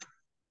 months.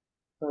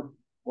 तो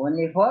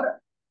ओनली फॉर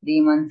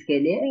 3 मंथ्स के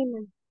लिए 3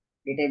 months.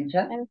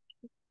 डिटेंशन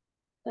Arrest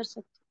कर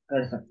सकते।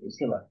 कर सकते।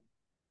 इसके बाद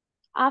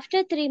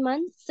After 3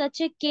 months,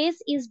 such a case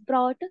is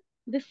brought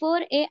before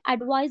a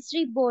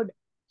advisory board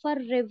for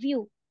review.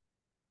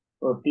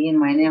 तो 3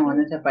 महीने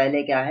होने Review. से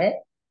पहले क्या है?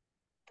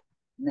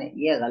 नहीं,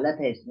 ये गलत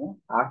है। इसमें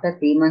आफ्टर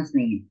 3 मंथ्स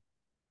नहीं है,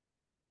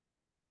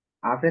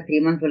 आफ्टर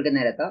 3 मंथ्स बोल के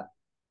नहीं रहता।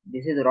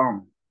 This is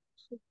wrong.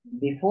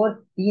 बिफोर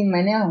 3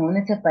 महीने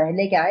होने से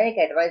पहले क्या है? एक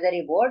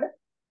एडवाइजरी बोर्ड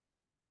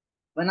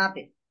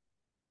बनाते।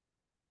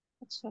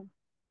 अच्छा,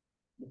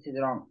 दिस इज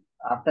रॉन्ग,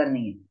 आफ्टर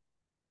नहीं है।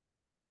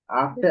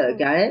 आफ्टर before,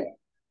 क्या है?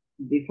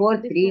 Before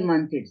three before.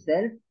 Months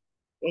itself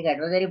एक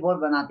एडवाइजरी बोर्ड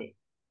बनाते।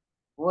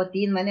 वो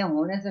 3 महीने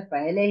होने से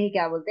पहले ही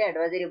क्या बोलते हैं?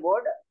 एडवाइजरी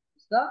बोर्ड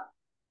उसका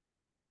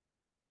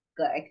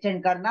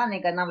एक्सटेंड करना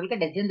नहीं करना बोल के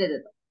डिसीजन दे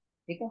देता,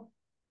 ठीक है?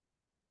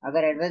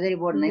 अगर एडवाइजरी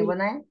बोर्ड नहीं ये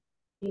बनाए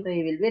तो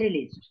ही विल बी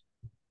रिलीज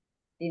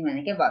 3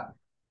 महीने के बाद।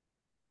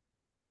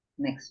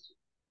 Next,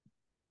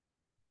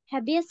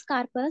 Habeas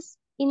corpus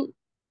in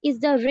is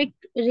the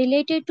writ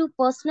related to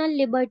personal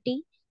liberty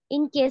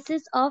in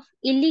cases of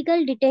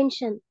illegal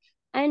detention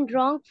and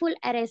wrongful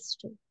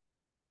arrest.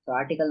 तो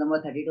आर्टिकल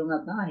नंबर 32 में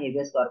अपना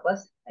हेबियस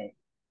कॉर्पस है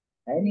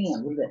नहीं है?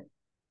 Yes, भूल गए?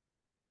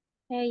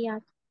 है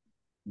याद.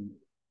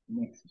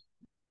 Next,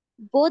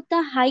 Both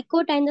the High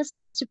Court and the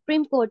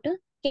Supreme Court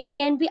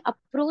can be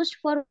approached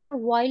for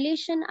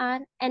violation or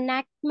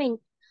enactment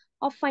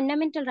of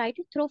fundamental right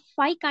through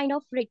 5 kind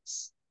of writs.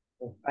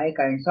 तो 5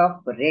 kinds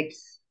of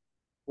writs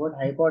both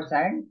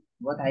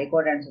high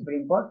court and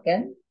supreme court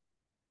can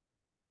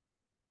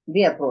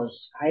be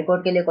approached। High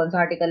court के लिए कौन सा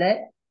article है?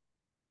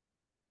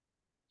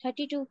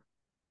 32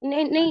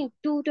 नहीं नहीं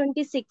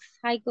 226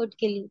 high court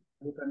के लिए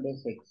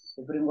 226।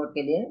 सुप्रीम कोर्ट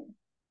के लिए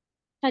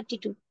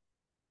 32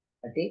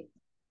 32।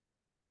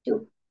 2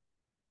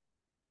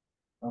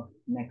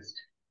 नेक्स्ट,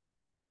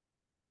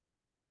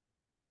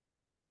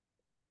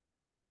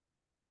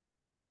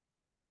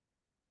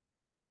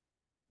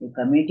 ये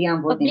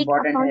कमेटियां बहुत Public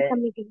इंपॉर्टेंट Account है।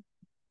 Committee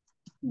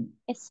hmm,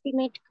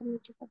 Estimate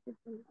Committee for the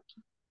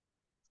Committee.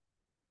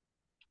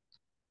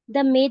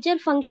 The major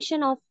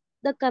function of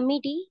the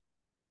committee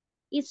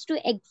is to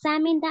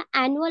examine the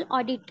annual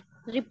audit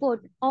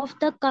report of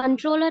the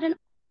Controller and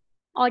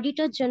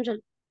Auditor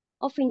General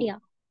of India.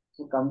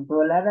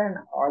 Controller and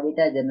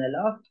auditor general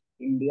of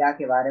India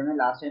के बारे में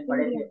last time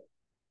पढ़े India.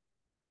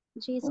 थे।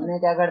 जी sir. उन्हें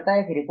क्या करता है?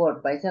 एक रिपोर्ट,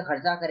 पैसे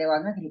खर्चा करे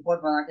बाद में एक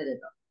रिपोर्ट बना के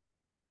देता।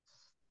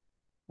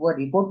 वो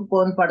रिपोर्ट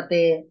कौन पढ़ते?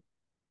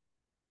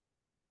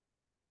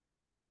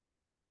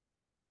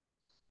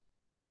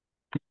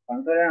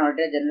 कंट्रोलर एंड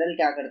ऑडिटर जनरल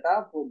क्या करता?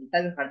 वो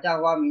जितना भी खर्चा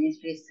हुआ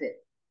मिनिस्ट्री से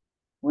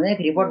उन्हें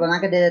एक रिपोर्ट हम्म, बना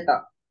के दे देता।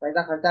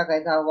 पैसा खर्चा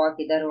कैसा हुआ,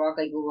 किधर हुआ,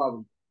 कहीं हुआ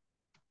भी।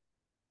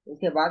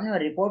 उसके बाद में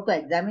रिपोर्ट को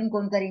एग्जामिन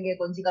कौन करेंगे,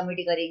 कौन सी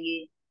कमेटी करेंगी?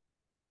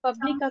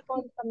 Public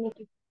account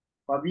committee.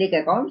 Public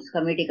accounts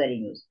committee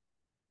करेंगे उसको।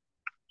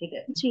 ठीक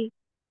है। जी।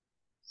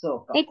 सो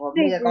At public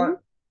present, account.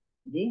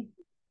 Ji.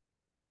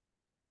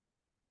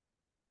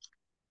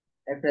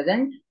 At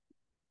present.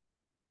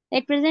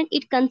 at present,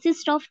 it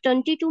consists of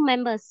 22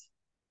 members,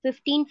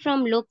 15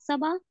 from Lok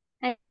Sabha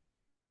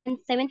and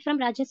 7 from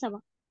Rajya Sabha.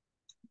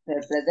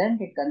 At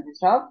present it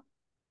consist of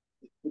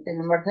कितने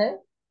members है?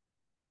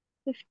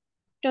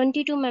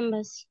 22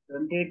 members.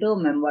 22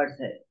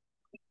 members है।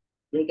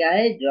 ये क्या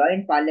है,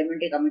 ज्वाइंट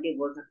पार्लियामेंट्री कमेटी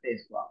बोल सकते हैं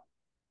इसको आप।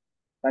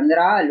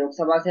 15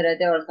 लोकसभा से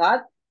रहते हैं और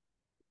 7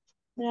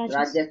 Rajya Sabha.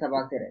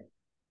 राज्यसभा से रहते हैं।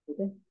 ठीक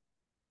है।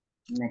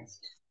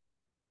 Next.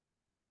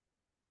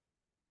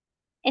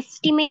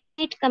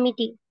 Estimate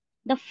Committee.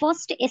 The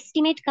first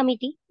estimate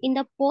committee in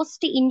the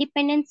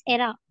post-independence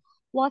era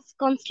was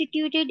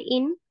constituted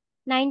in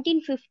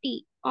 1950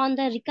 on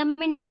the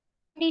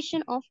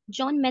recommendation of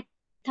John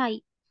Mathai,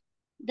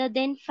 the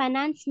then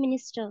finance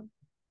minister.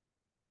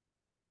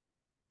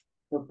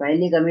 तो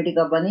पहली कमेटी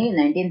कब बनी?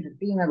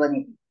 1950 में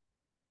बनी थी।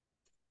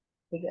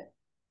 ठीक है।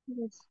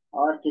 Yes.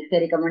 और किसके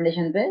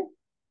रिकमेंडेशन पे?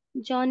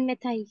 John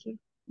Mathai के.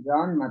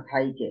 जॉन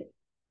मथाई के।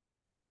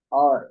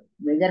 और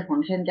मेजर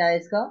फंक्शन क्या है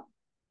इसका?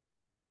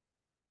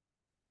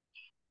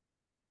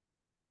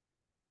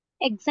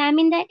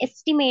 Examine the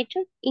estimate,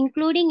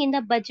 including in the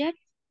budget,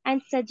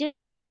 and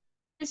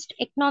suggest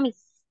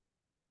economics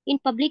in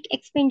public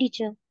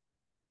expenditure.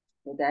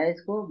 तो क्या है,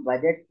 इसको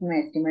बजट में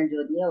एस्टिमेट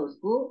जो दिया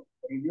उसको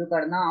रिव्यू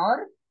करना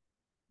और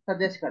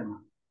सजेस्ट करना।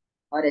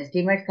 और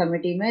एस्टिमेट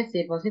कमेटी में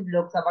सिर्फ और सिर्फ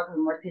लोकसभा के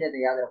मेंबर्स ही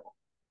रहते, याद रखो।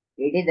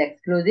 It is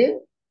exclusive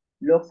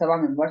Lok Sabha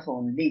members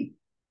only,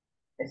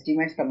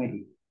 estimates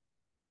committee.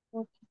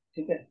 Okay.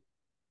 ठीक है।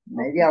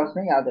 मैं भी Okay. हाउस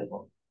में, याद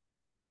रखो।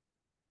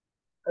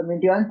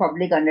 Committee on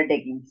public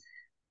undertakings.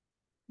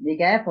 ये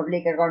क्या है,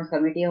 पब्लिक अकाउंट्स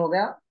कमेटी हो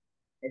गया,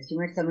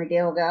 एस्टिमेट कमेटी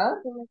हो गया,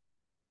 और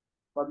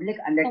public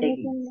Committee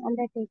undertakings. on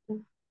Undertaking.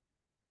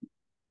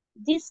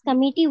 This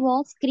committee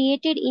was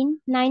created in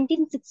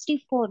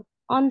 1964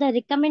 on the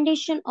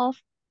recommendation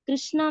of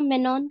Krishna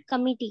Menon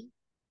Committee.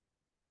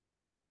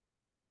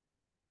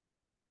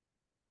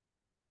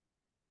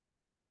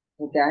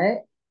 तो क्या है,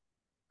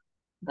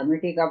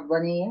 कमेटी कब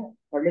बनी है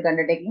पब्लिक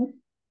अंडरटेकिंग्स?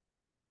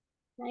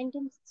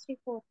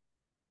 1964.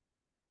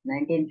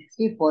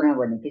 1964 में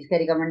बनी, किसके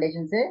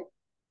रिकमेंडेशन से?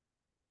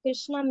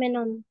 Krishna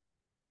Menon.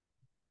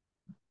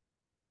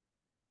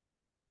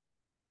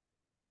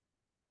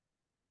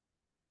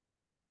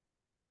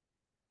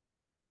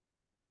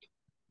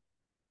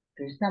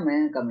 Krishna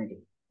Menon committee.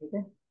 ठीक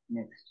है।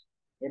 नेक्स्ट।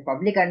 ये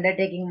पब्लिक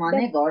अंडरटेकिंग The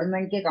माने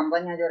गवर्नमेंट के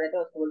कंपनियां जो रहते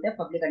हैं उसको बोलते हैं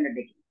पब्लिक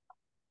अंडरटेकिंग।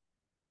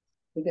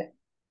 ठीक है।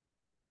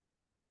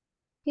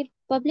 फिर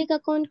पब्लिक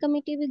अकाउंट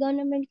कमेटी भी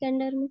गवर्नमेंट के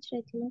अंडर में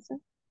रहती है ना सर?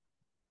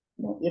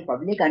 ये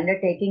पब्लिक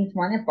अंडरटेकिंग्स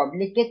माने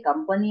पब्लिक के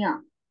कंपनियां,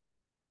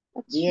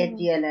 अच्छा.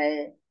 बीएचईएल है,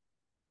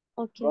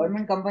 ओके.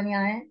 Government okay.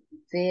 कंपनियां हैं,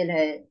 सेल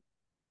है,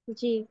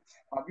 जी.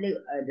 पब्लिक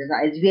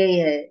जैसा एसबीआई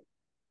है।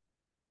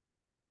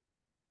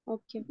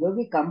 ओके. जो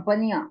भी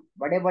कंपनियां,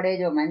 बड़े बड़े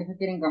जो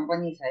मैन्युफैक्चरिंग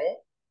कंपनीज है,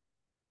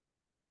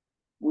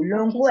 उन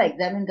लोगों ओके को सर.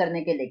 एग्जामिन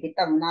करने के लिए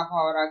कितना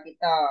मुनाफा हो रहा,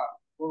 कितना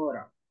वो हो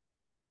रहा,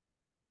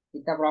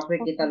 कितना प्रॉफिट,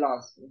 कितना ओके.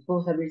 लॉस,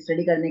 उसको सभी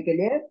स्टडी करने के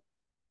लिए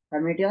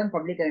कमिटी ऑन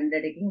पब्लिक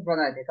अंडरटेकिंग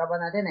बनाए थे। कब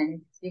बनाए थे?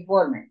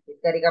 1964 में।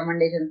 इसका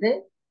रिकमेंडेशन से?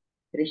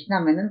 कृष्णा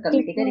मेनन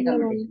कमेटी के Krishna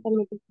Menon recommendation.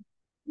 Committee.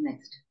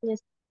 Next.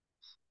 Yes.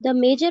 The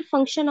major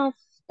function of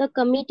the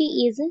committee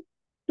is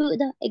to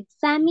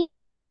examine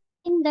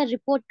the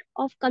report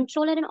of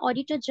Controller and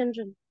Auditor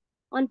General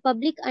on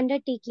public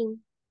undertaking.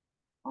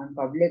 On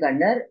public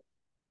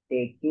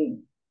undertaking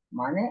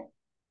माने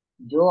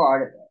जो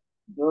और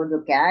जो जो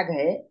कैग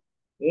है,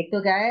 एक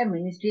तो क्या है,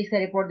 मिनिस्ट्रीज का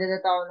रिपोर्ट दे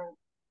देता हूँ उन्हें।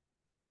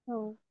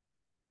 हाँ.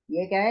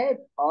 ये क्या है,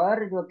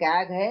 और जो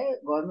कैग है,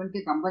 गवर्नमेंट की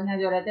कंपनियां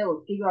जो रहते हैं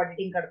उसकी भी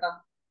ऑडिटिंग करता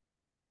हूँ।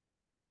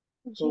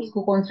 तो जी.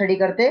 उसको कौन स्टडी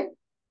करते?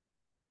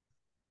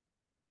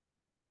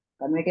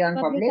 Committee on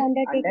Public public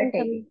Undertaking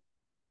undertaking. Committee.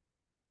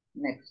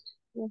 Next.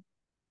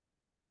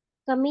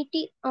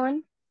 Committee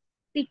on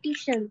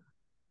Petition.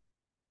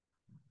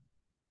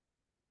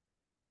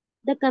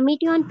 The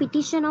Committee on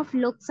Petition of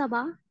Lok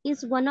Sabha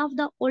is one of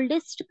the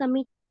oldest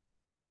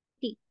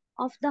committee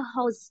of the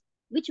House,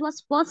 which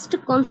was first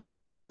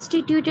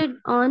constituted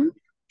on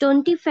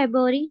 20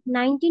 February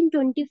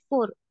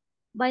 1924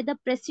 by the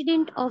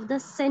President of the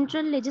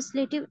Central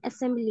Legislative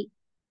Assembly.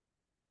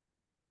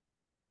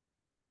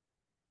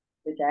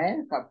 तो क्या है,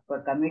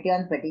 committee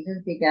on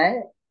petition की क्या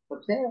है,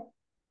 सबसे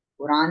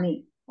पुरानी,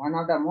 one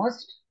of the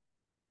most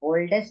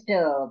oldest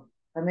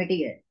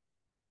committee है।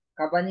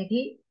 कब बनी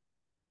थी?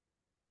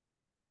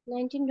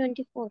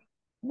 1924.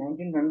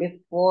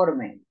 1924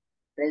 में।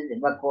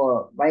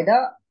 बाय द,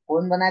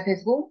 कौन बनाए थे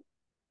इसको?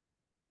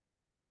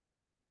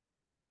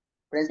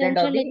 President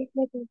of Central the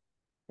Legislative.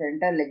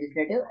 Central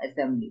legislative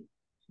assembly.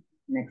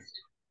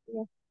 Next.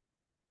 Yes.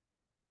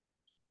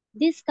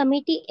 This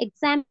committee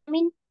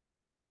examined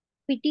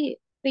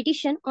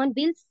petition on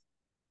bills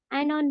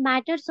and on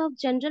matters of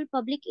general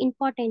public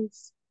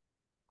importance.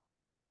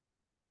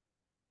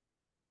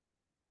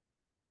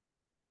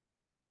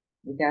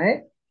 ये क्या है?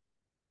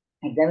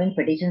 Examine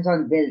petitions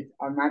on bills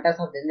on matters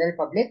of general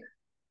public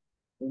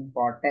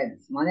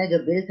importance. माने जो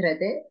bills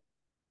रहते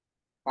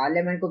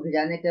parliament को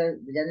भिजाने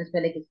से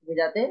पहले किसको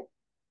भिजाते?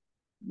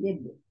 ये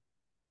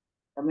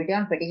कमिटी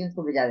ऑन पिटिशंस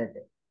को भिजा देते।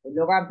 तो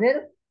लोग आप फिर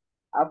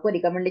आपको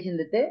रिकमेंडेशन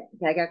देते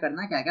क्या क्या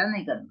करना क्या क्या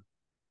नहीं करना।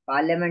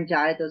 पार्लियामेंट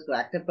चाहे तो उसको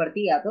एक्सेप्ट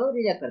करती या तो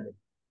रिजेक्ट कर देती।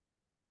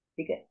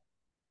 ठीक है,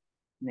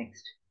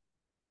 next.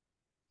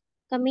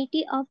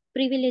 Committee of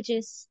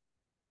Privileges.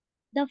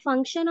 The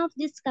function of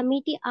this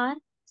committee are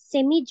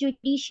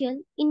semi-judicial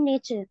in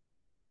nature.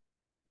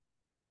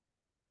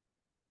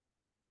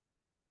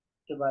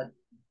 के बाद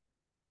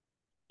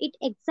It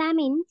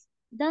examines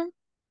the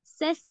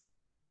cess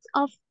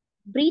of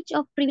breach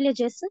of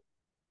privileges,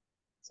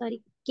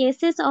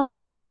 cases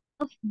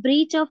of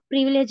breach of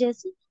privileges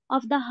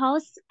of the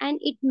House and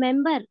its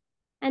member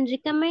and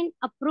recommend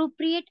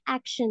appropriate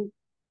action.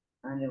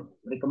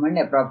 Recommend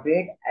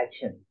appropriate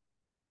action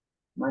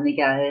माने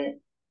क्या है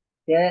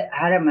कि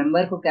हर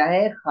member को क्या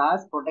है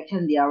खास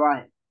प्रोटेक्शन दिया हुआ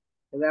है।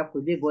 तो अगर आप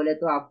खुद भी बोले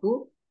तो आपको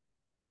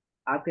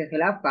आपके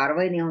खिलाफ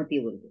कार्रवाई नहीं होती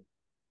बोल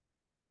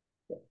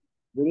के।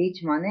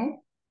 ब्रीच माने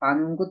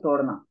कानून को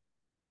तोड़ना।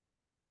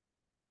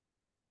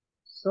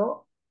 सो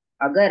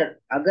अगर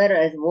अगर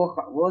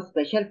वो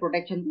स्पेशल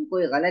प्रोटेक्शन को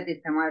कोई गलत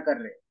इस्तेमाल कर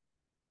रहे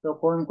तो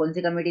कौन कौन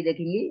सी कमेटी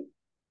देखेंगी?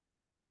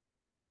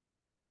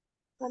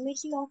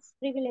 Committee of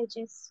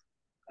Privileges.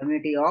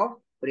 Committee of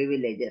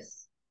privileges.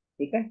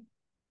 ठीक है,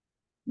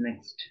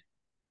 next.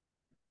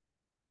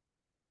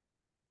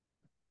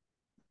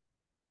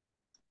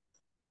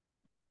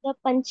 The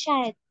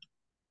Panchayat.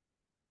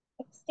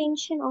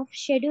 Extension of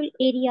Schedule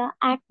Area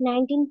Act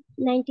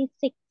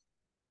 1996.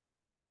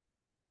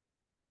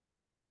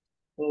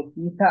 तो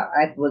पीसा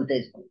एक्ट बोलते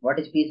हैं इसको। व्हाट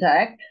इज पीसा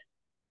act?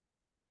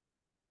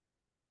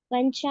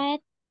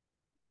 Panchayat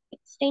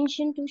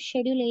Extension to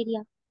Schedule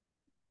Area.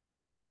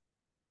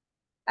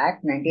 Act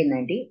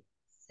 1996।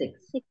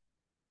 6.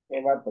 ये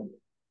बात बोलिए।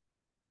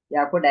 ये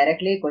आपको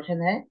डायरेक्टली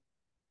क्वेश्चन है,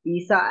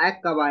 पीसा एक्ट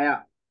कब आया?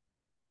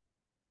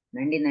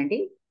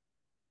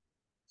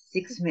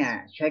 1996 में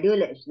आया।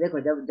 शेड्यूल देखो,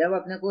 जब जब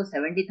अपने को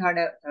 73rd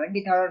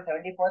और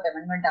 74th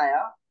अमेंडमेंट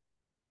आया,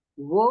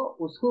 वो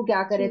उसको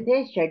क्या करे जी. थे,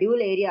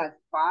 शेड्यूल एरिया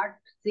पार्ट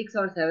 6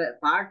 और 7,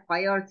 पार्ट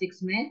 5 और 6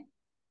 में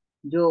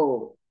जो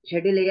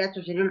शेड्यूल एरिया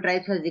तो शेड्यूल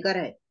ट्राइब्स का जिक्र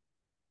है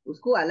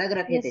उसको अलग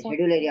रखे Yes, थे। sir.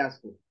 शेड्यूल एरियाज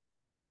को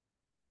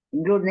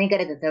इंक्लूड नहीं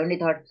करे थे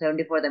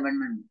 74th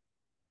अमेंडमेंट में।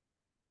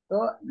 तो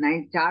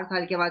 4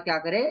 साल के बाद क्या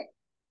करे,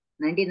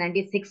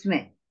 1996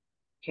 में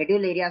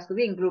शेड्यूल एरियाज को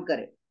भी इंक्लूड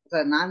करे।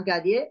 उसका नाम क्या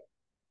दिए?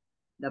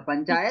 The Pisa.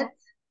 Panchayat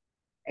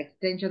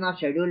extension of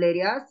schedule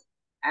areas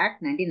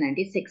act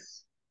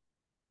 1996।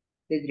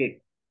 Please read.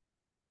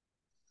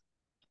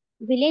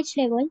 Village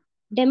level,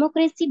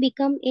 democracy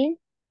become a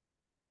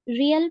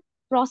real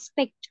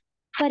prospect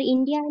for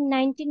India in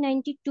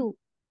 1992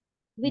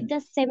 with the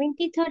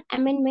 73rd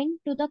Amendment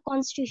to the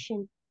Constitution.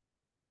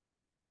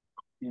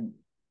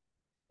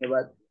 के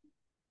बाद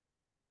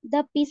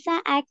The PISA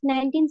Act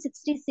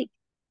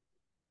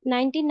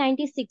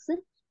 1996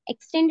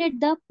 extended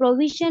the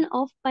provision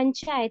of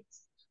panchayats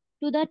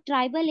to the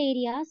tribal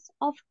areas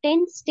of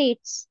 10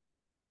 states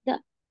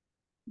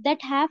that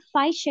have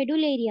 5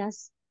 schedule areas.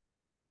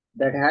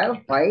 That have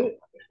 5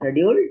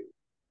 schedule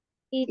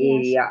Areas.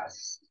 Areas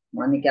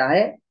माने क्या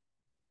है,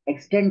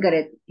 extend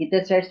करे।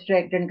 कितने states को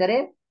extend करे?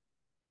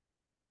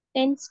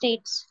 10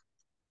 states.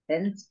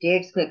 10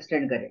 states को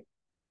एक्सटेंड करे।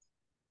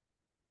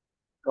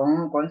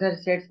 कौन कौन से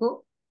स्टेट्स को?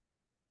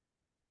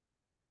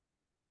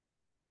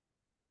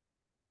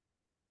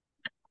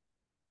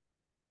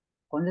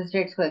 कौन से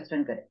स्टेट्स को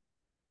एक्सटेंड करे?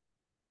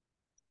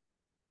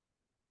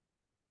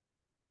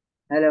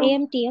 Hello.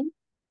 AMTM.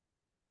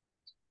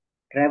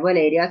 Tribal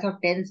areas of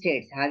 10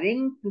 states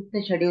having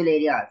 5th schedule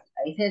areas.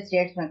 ऐसे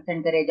स्टेट्स में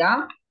एक्सटेंड करे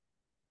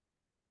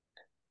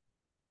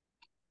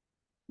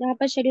यहाँ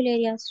पर schedule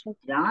areas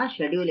जहाँ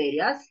शेड्यूल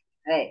एरियाज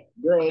है,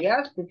 जो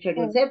एरियाज 5th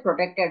शेड्यूल है. से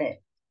प्रोटेक्टेड है।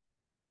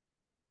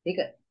 ठीक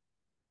है,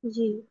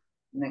 जी.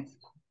 Next.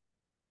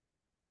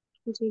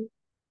 Ji.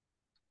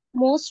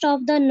 Most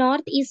of the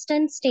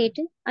northeastern state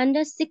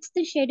under 6th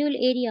schedule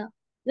area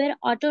where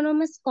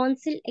autonomous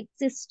council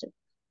exist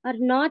are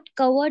not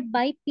covered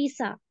by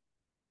PISA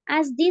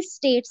as these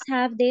states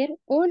have their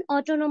own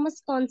autonomous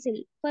council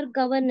for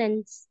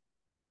governance.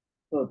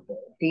 तो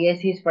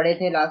TSC पढ़े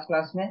थे last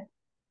class में,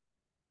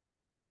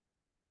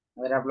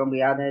 अगर आप लोगों को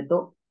याद है तो।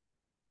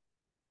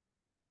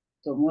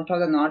 So most of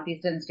the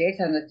northeastern states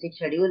and the 6th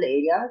schedule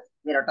areas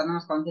where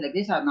autonomous council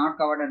exists are not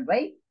covered by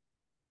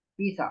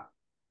PISA।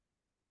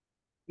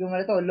 क्यों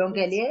बोले तो उन लोगों के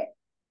Yes. लिए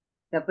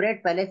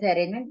सेपरेट पहले से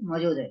अरेंजमेंट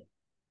मौजूद है।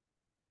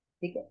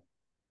 ठीक है,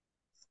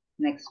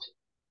 next.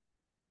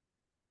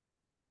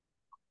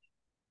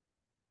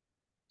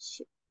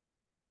 Sch-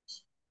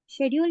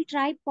 Scheduled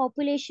tribe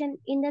population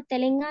in the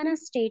Telangana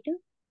state,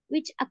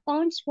 which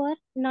accounts for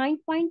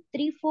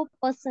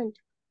 9.34%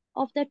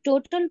 of the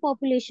total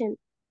population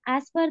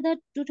as per the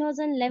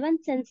 2011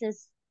 census,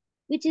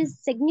 which is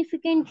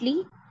significantly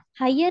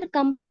higher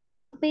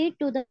compared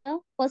to the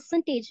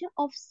percentage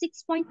of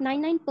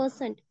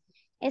 6.99%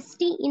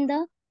 ST in the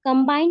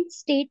combined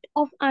state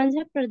of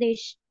Andhra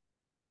Pradesh.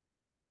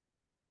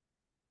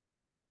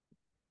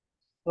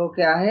 तो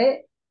क्या है,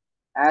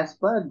 as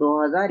per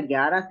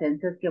 2011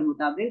 census के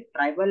मुताबिक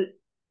tribal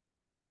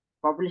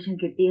population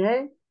कितनी है?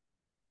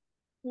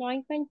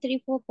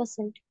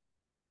 9.34%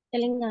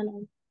 तेलंगाना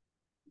में।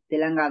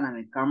 तेलंगाना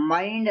में।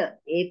 Combined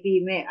AP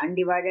में,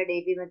 अनडिवाइडेड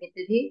एपी में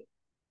कितनी थी?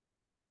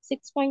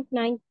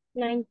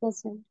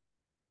 6.99%।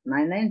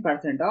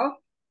 99% ऑफ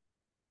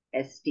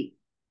एसटी।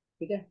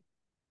 ठीक है,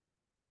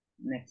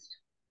 next.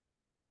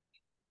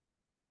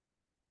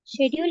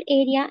 Scheduled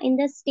area in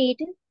the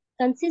state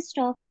consists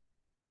of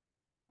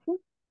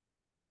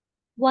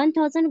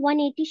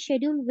 1,180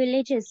 scheduled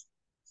villages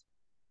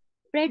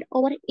spread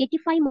over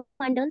 85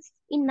 mandals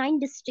in 9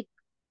 districts.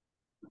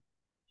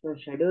 तो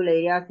शेड्यूल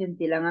एरिया इन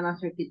तेलंगाना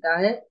से कितना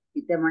है,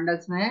 कितने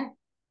मंडल्स में है?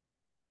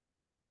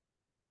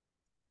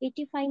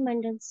 85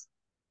 mandals.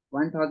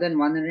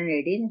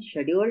 1118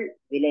 scheduled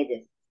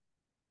villages.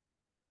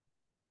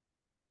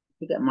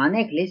 ठीक है,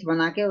 माने एक लिस्ट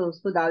बना के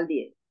उसको डाल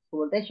दिए, उसको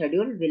बोलते हैं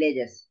शेड्यूल्ड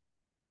विलेजेस।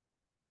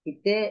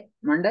 कितने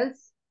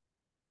मंडल्स?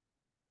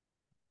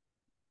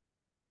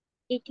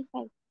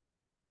 85.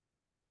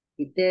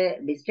 कितने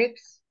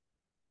डिस्ट्रिक्ट्स?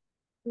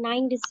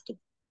 9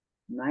 districts.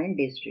 9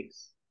 डिस्ट्रिक्ट्स।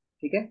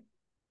 ठीक है,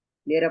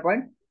 क्लियर है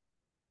पॉइंट?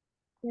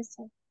 Yes,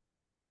 sir.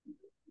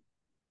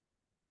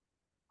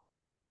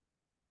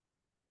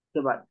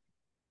 के बाद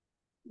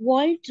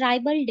World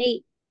Tribal Day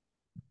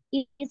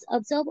is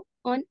observed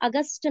on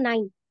August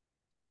 9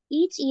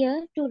 each year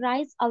to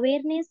raise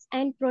awareness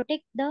and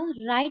protect the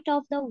right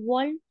of the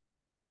world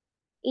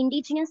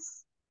indigenous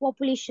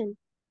population.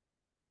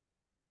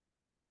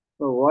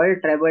 तो वर्ल्ड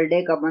ट्राइबल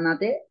डे कब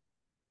मनाते?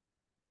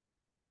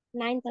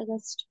 9th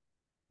August.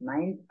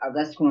 9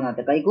 अगस्त को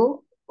मनाते। कई को?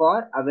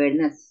 For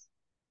awareness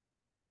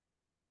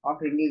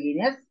of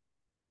indigenous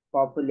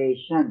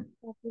population.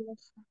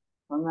 Population.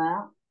 समझ में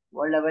आया?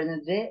 वर्ल्ड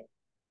अवेयरनेस डे,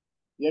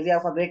 ये भी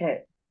आपका बेट है।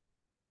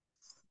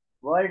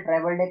 वर्ल्ड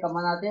ट्राइबल डे कब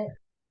मनाते?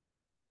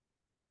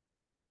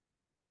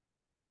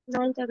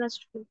 9th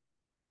August को।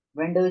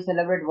 When do we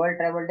celebrate world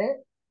tribal day?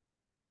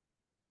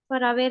 For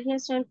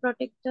awareness and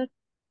protect the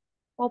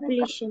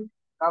population.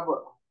 कब,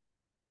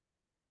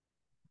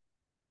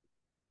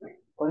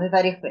 कौन सी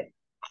तारीख पे?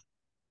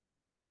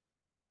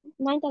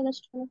 9th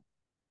August को।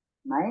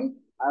 9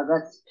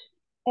 अगस्त।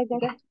 ठीक है,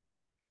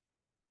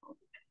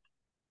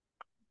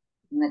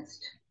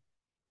 नेक्स्ट।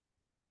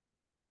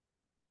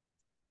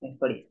 नेक्स्ट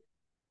पढ़िए।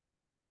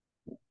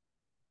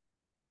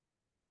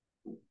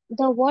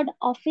 The word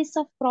office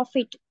of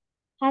profit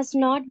has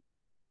not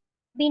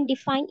been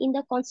defined in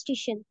the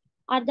Constitution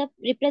or the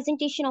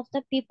Representation of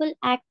the People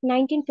Act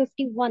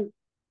 1951.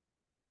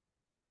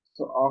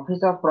 तो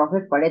office of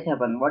profit पढ़े थे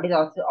अपन। What is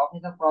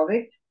office of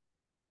profit?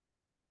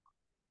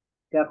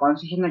 क्या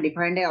constitution में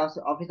defined है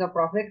office of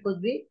profit? कुछ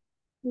भी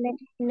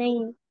नहीं।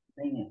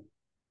 नहीं है।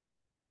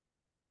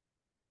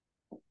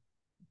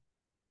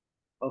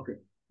 Okay,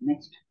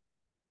 next.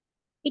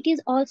 It is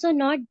also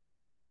not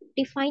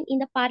defined in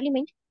the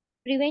Parliament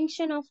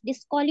Prevention of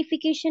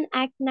Disqualification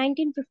Act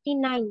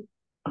 1959.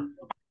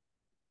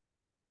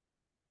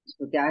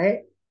 तो क्या है?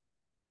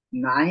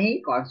 ना ही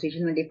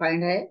कॉन्स्टिट्यूशन में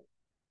डिफाइंड है,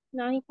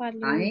 ना ही ना ही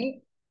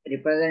parliament.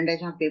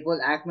 Representation of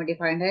people act में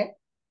डिफाइंड है,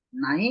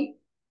 ना ही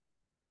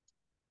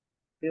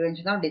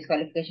प्रिवेंशन ऑफ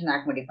डिस्क्वालिफिकेशन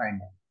एक्ट में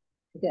डिफाइंड है।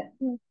 ठीक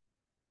है,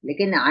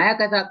 लेकिन आया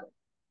कैसा?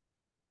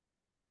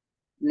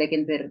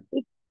 लेकिन फिर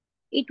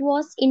It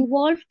was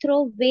involved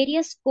through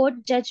various court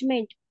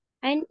judgment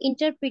and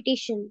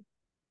interpretation.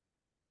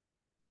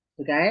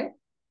 तो क्या है?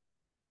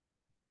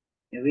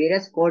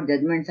 Various court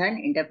judgements and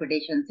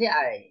interpretation से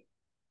आए।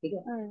 ठीक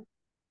है,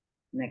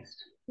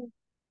 next.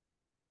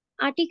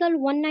 Article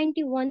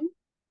 191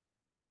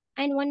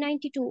 and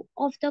 192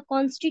 of the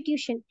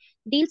Constitution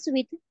deals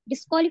with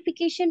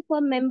disqualification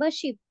for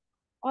membership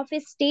of a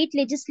state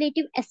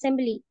legislative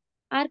assembly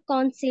or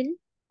council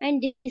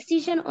and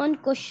decision on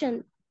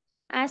question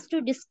as to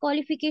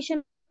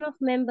disqualification of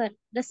member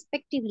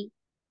respectively.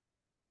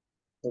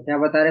 तो क्या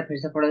बता रहे, फिर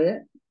से पढ़ो ये।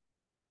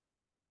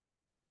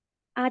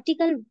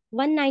 Article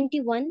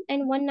 191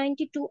 and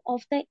 192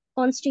 of the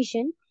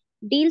Constitution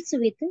deals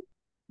with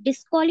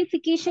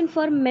disqualification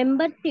for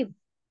membership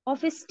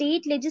of a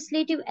state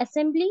legislative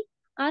assembly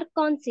or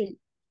council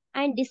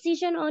and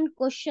decision on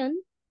question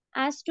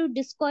as to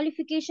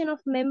disqualification of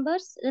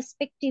members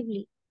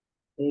respectively.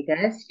 ठीक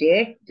है,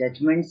 स्टेट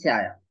जजमेंट से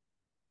आया।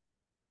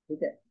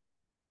 ठीक है,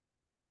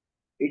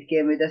 it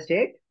came with the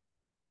state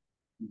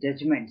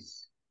judgements.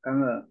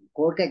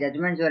 Court के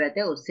judgement जो रहते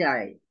हैं उससे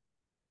आए।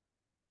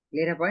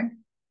 क्लियर है पॉइंट?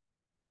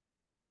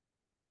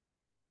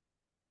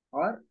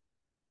 और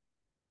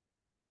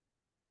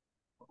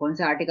कौन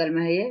से आर्टिकल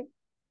में है ये?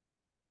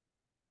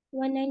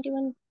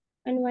 191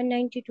 and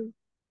 192.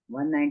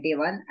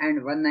 191 एंड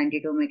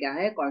 192 में क्या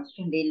है?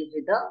 Constitution deals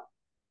with the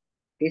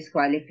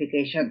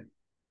disqualification.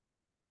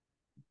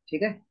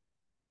 ठीक है,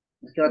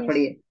 उसके बाद Yes.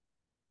 पढ़िए।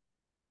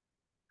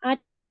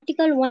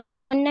 Article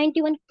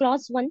 191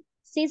 clause 1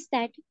 says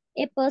that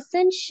a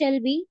person shall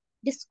be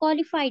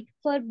disqualified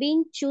for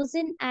being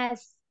chosen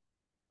as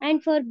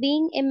and for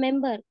being a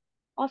member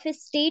of a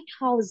state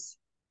house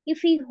if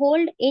he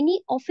hold any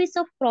office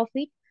of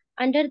profit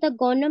under the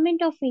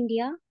government of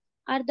India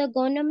or the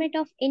government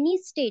of any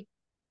state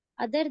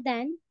other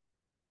than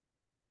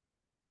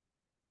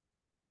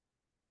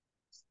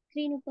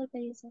screen ऊपर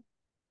करिए sir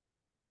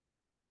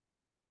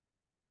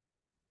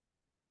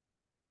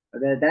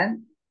other than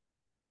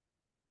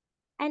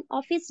an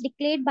office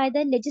declared by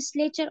the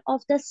legislature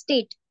of the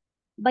state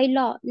by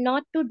law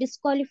not to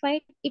disqualify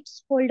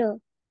its holder.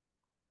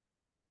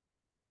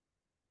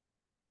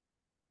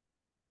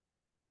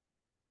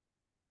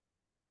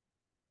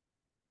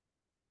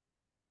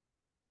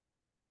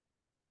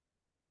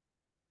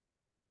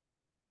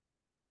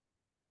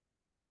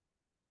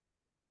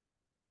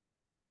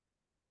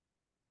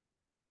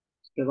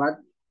 उसके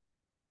बाद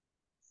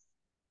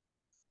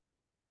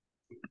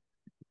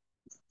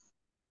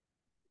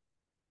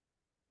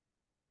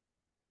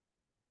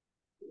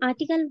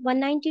Article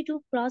 192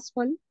 clause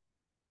 1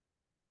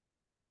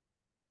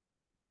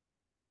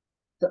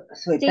 तो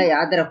इतना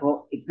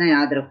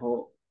याद रखो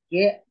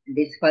कि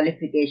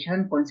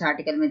disqualification कौन से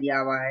आर्टिकल में दिया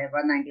हुआ है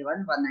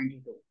 191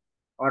 192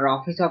 और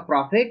ऑफिस ऑफ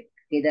प्रॉफिट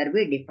किधर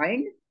भी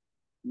डिफाइंड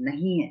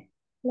नहीं है।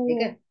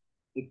 ठीक है,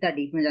 इतना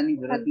डीप में जाने की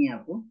जरूरत नहीं है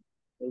आपको।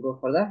 Will go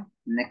for the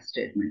next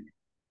statement.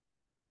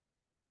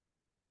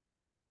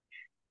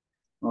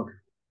 Okay,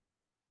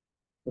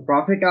 तो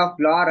प्रॉफिट ऑफ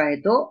लॉ रहे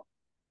तो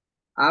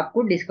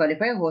आपको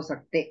डिस्क्वालीफाई हो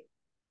सकते।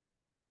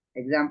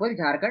 एग्जाम्पल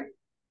झारखंड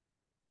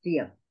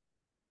सीएम,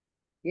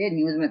 ये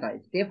न्यूज में था,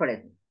 इसके पढ़े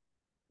थे।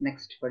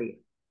 नेक्स्ट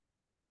पढ़िए।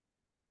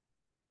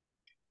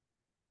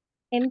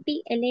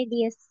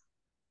 MPLADS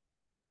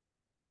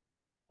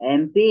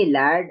MP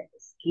lead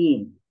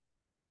scheme,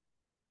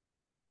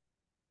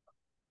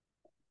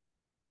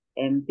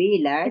 MP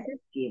lead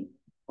scheme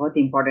बहुत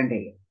इंपॉर्टेंट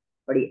है, ये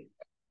पढ़िए।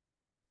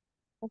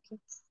 Okay.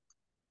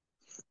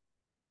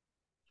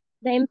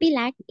 The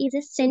MPLAD is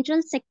a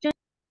central sector.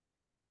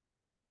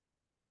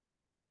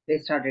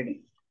 Please start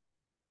reading.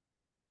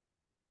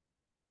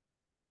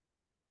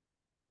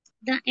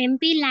 The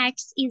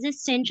MPLADS is a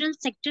central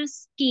sector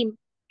scheme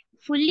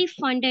fully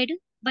funded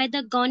by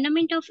the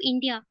Government of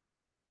India,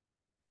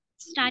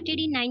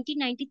 started in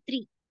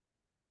 1993.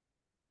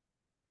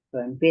 तो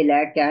MP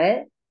lead क्या है?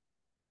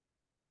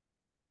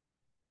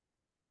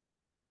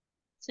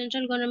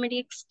 Central government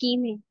एक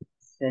scheme है,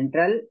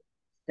 central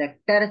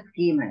sector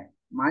scheme है,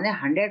 माने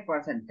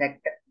 100%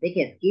 sector.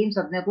 देखिए schemes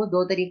अपने को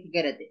दो तरीके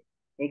के रहते हैं,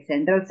 एक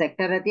सेंट्रल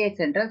सेक्टर रहती है, एक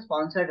सेंट्रल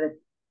स्पॉन्सर्ड रहती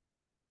है।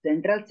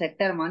 सेंट्रल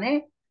सेक्टर माने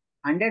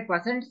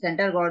 100%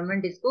 सेंट्रल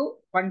गवर्नमेंट इसको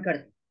फंड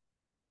करती।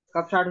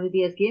 कब स्टार्ट हुई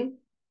थी ये स्कीम?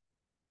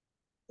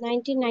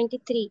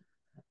 1993.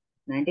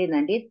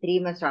 1993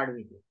 में स्टार्ट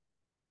हुई थी।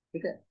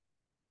 ठीक है,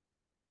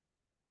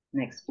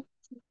 next.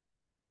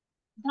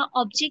 The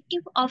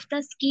objective of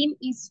the scheme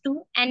is to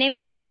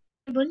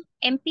enable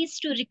MPs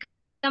to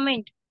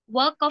recommend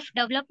work of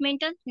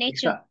developmental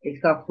nature.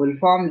 इसका फुल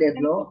फॉर्म देख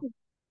लो।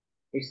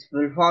 It's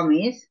full form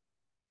is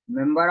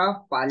member of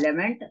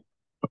parliament,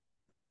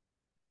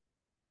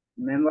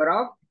 member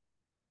of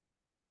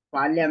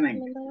parliament,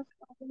 Member of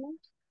Parliament.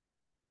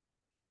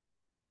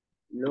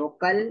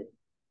 Local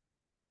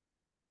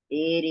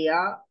area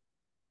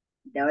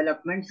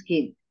development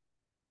scheme,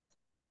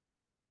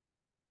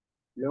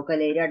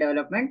 local area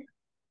development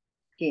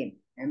scheme.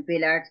 MP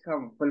lads का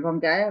full form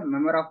क्या है?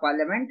 Member of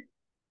parliament,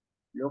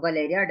 local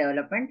area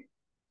development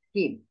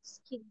scheme.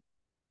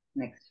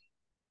 Next.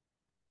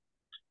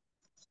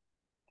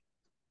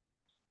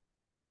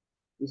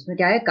 इसमें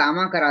क्या है?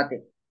 कामा कराते,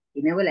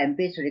 enable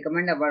MP to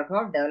recommend a work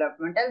of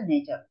developmental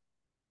nature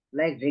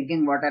like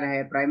drinking water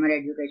है, primary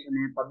education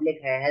है,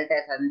 public है, हेल्थ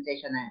है,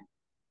 सैनिटेशन है,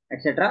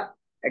 etcetera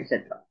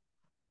etcetera.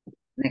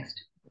 Next.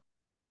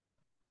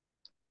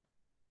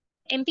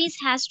 MPs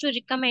has to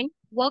recommend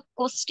work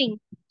costing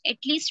at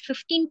least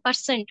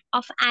 15%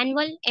 of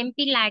annual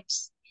MP LADs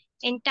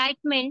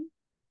entitlement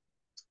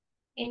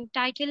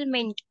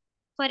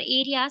for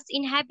areas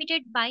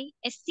inhabited by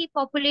SC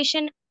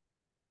population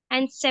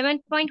and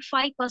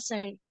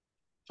 7.5%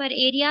 for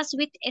areas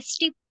with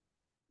ST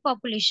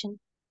population.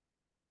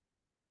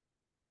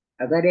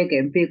 अगर एक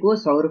MP को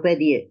 100 रुपए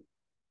दिए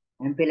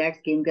MP lead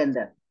scheme के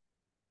अंदर,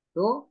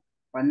 तो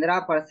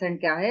 15%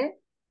 क्या है?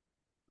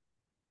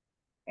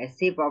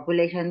 एससी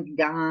पॉपुलेशन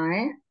जहां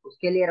है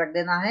उसके लिए रख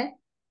देना है,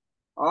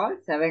 और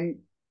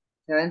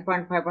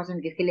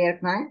 7.5% किसके लिए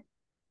रखना है?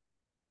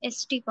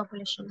 ST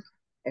population.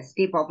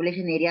 ST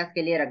population areas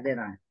के लिए रख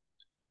देना है।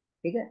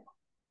 ठीक है,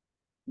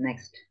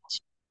 next.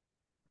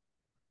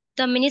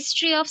 The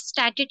Ministry of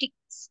Statistic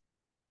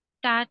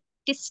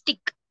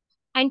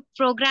and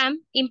Program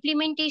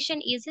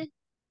Implementation is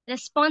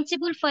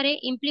responsible for a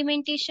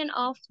implementation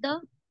of the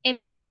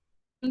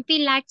MP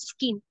LAD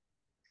scheme.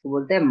 तो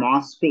बोलते हैं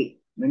मॉस्पी,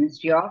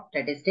 ministry of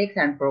statistics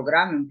and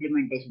programme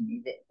implementation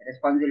is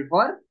responsible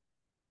for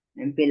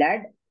MP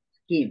lead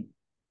scheme.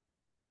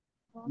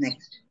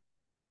 Next.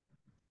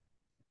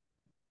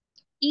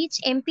 Each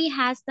MP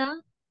has the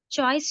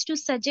choice to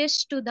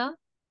suggest to the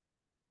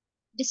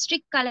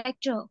district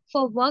collector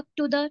for work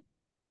to the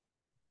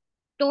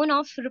tone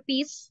of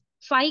rupees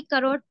 5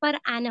 crore per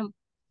annum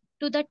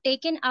to the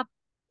taken up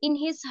in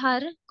his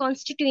her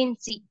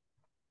constituency.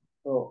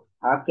 तो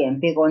आपके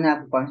MP कौन है,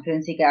 आपकी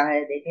constituency क्या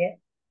है, देखे?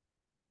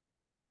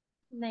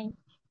 नहीं,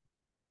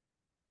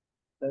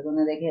 कोई को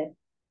नहीं देखे?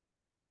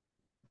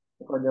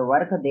 देखो, जो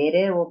वर्क दे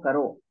रहे वो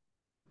करो।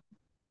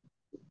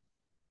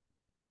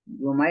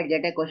 You might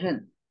get A question,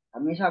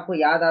 हमेशा आपको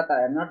याद आता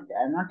है।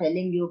 I am not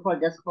telling you for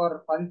just for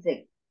fun से।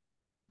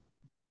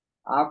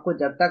 आपको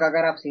जब तक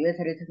अगर आप सिविल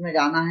सर्विसेज में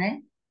जाना है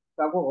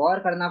तो आपको गौर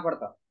करना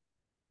पड़ता।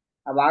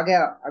 अब आ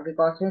गया, आपकी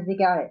कॉन्स्टिट्यूंसी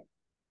क्या है,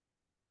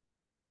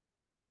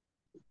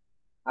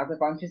 आपके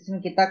कॉन्स्टिट्यूंसी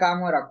में कितना काम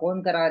हो रहा,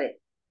 कौन करा रहे,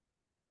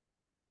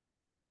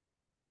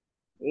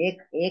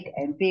 एक एक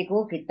एमपी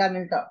को कितना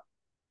मिलता,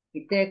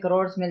 कितने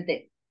करोड़ मिलते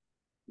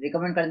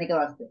रिकमेंड करने के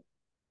वास्ते,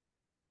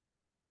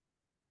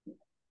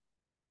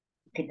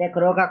 कितने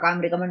करोड़ का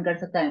काम रिकमेंड कर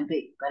सकता है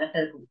एमपी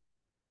कलेक्टर को?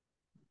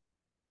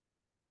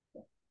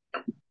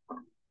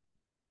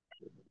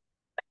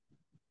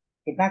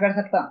 कितना कर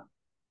सकता?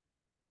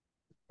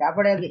 क्या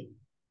पड़े अभी?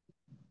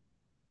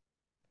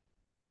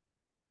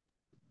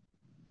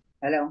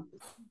 Hello?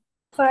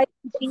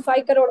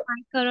 5 crore.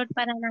 5 crore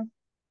per annum.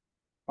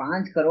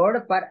 5 crore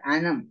per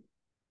annum,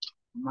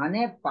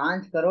 माने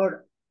 5 करोड़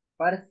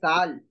पर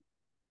साल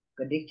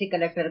डिस्ट्रिक्ट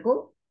कलेक्टर को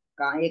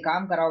ये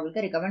काम कराओ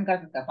बोलकर रिकमेंड कर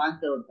सकता है, 5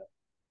 करोड़ तक।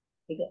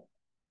 ठीक है,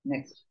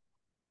 next.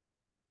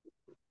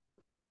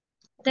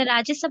 The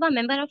Rajya Sabha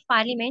member of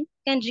parliament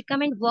can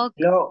recommend work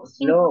slow in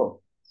slow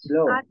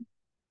slow. are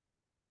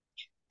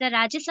the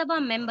Rajya Sabha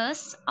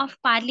members of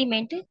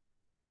parliament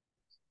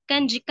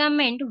can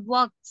recommend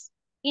works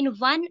in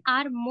one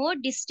or more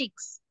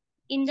districts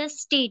in the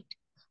state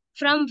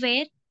from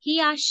where he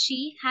or she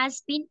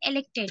has been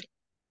elected.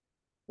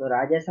 तो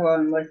Rajya Sabha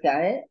members क्या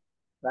है,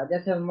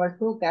 Rajya Sabha members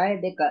को क्या है,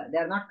 they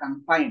are not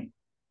confined.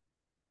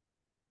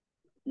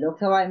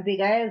 Lok Sabha MP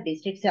क्या है,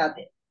 district से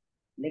आते हैं,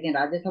 लेकिन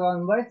राज्यसभा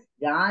मेंबर्स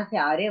जहां से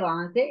आ रहे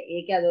वहां से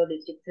एक या दो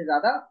डिस्ट्रिक्ट से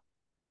ज्यादा,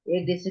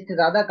 एक डिस्ट्रिक्ट से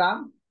ज्यादा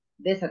काम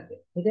दे सकते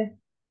हैं। ठीक है,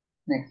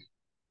 next.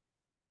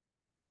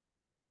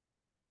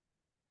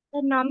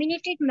 The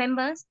nominated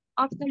members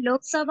of the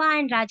Lok Sabha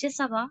and Rajya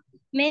Sabha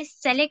may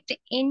select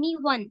any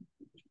one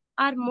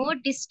or more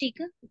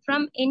district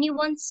from any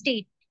one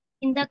state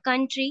in the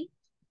country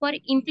for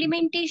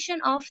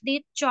implementation of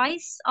their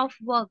choice of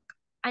work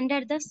under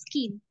the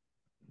scheme.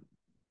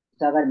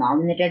 तो अगर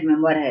nominated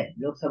member है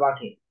लोकसभा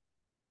के,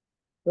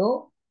 तो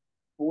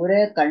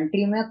पूरे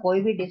country में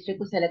कोई भी district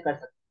को सेलेक्ट कर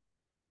सकते हैं।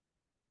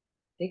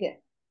 ठीक है,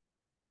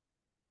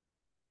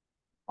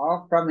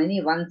 of from any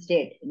one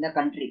state in the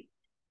country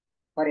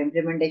for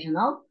implementation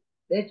of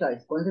their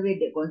choice. कौन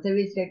से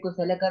भी स्टेट को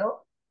सेलेक्ट करो,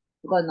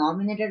 because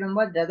nominated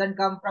member doesn't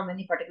come from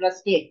any particular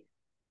state.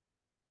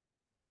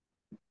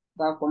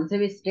 तो आप कौन से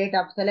भी स्टेट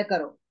आप सेलेक्ट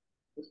करो,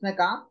 उसमें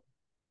काम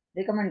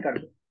रिकमेंड कर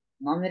दो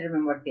नॉमिनेटेड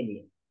मेंबर्स के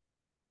लिए।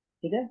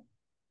 ठीक है,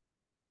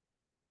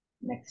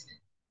 next.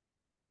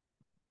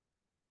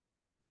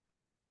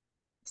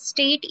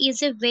 State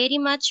is a very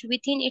much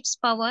within its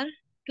power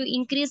to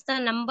increase the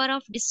number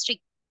of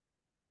districts.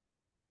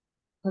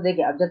 तो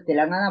देखिए, अब जब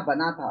तेलंगाना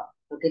बना था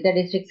तो कितने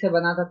डिस्ट्रिक्ट से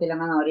बना था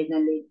तेलंगाना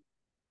ओरिजिनली?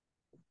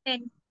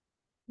 10,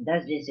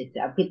 10 डिस्ट्रिक्ट से।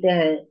 अब कितने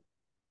हैं?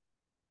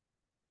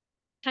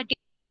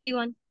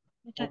 31,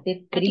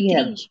 33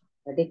 है अब। 33,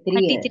 33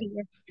 है। 33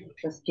 है.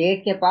 तो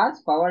स्टेट के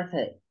पास पावर्स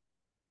है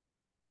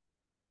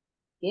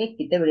कि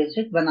कितने भी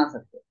डिस्ट्रिक्ट बना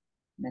सकते हैं।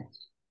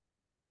 Next.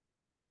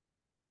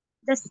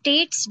 The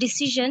state's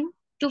decision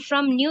to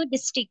form new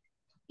district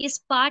is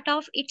part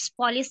of its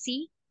policy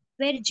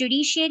where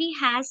judiciary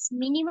has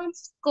minimum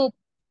scope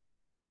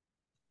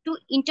to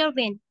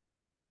intervene.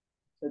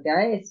 तो क्या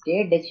है,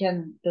 state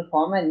decision to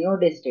form a new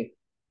district,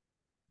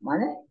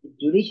 माने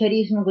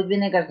जुडिशरी इसमें कुछ भी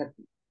नहीं कर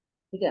सकती।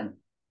 ठीक है,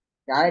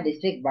 चाहे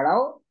डिस्ट्रिक्ट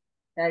बढ़ाओ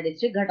चाहे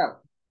डिस्ट्रिक्ट घटाओ।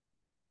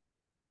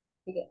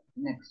 ठीक है,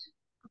 next.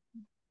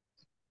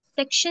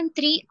 Section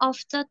 3 of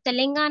the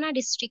Telangana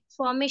District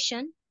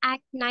Formation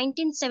Act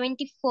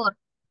 1974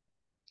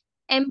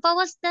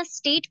 empowers the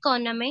state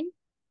government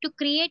to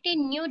create a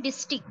new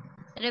district,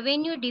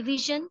 revenue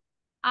division,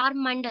 or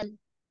mandal.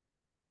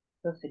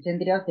 तो section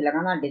 3 of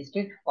Telangana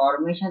district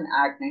formation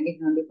act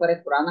 1974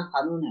 एक पुराना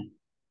कानून है,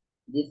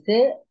 जिससे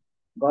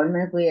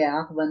गवर्नमेंट को ये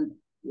हक बन,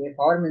 ये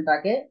पावर मिलता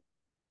के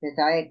कि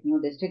चाहे एक न्यू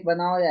डिस्ट्रिक्ट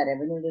बनाओ या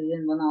रेवेन्यू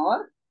डिवीजन बनाओ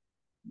और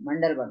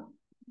मंडल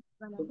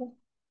बनाओ। ठीक है,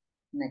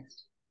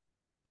 next.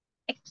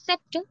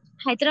 Except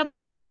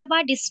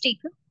Hyderabad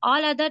district,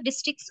 all other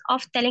districts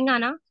of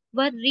Telangana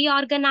were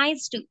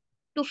reorganized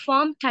to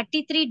form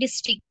 33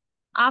 districts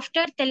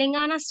after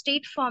Telangana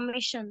state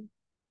formation.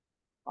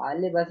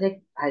 खाली बस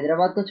एक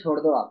हैदराबाद को छोड़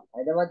दो, आप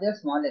हैदराबाद जो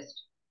स्मॉलेस्ट,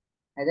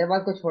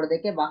 हैदराबाद को छोड़ दे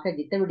के बाकी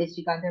जितने भी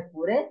डिस्ट्रिक्ट आते हैं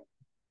पूरे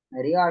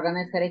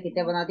रीऑर्गेनाइज करे,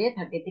 कितने बना दिए,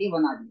 33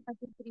 बना दिए।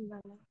 33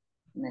 wala.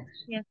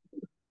 Next. Yes.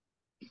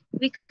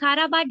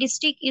 Vikarabad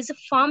district is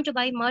formed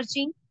by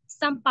merging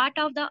some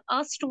part of the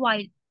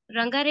erstwhile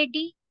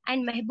Rangareddy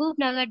and Mehboob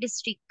Nagar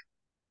district.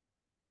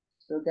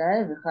 तो क्या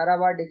है,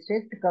 विकाराबाद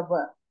डिस्ट्रिक्ट कब,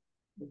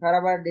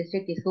 विकाराबाद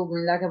डिस्ट्रिक्ट किसको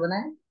मिला के बना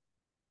है?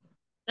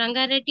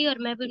 रंगारेड्डी और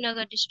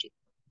महबूबनगर डिस्ट्रिक्ट।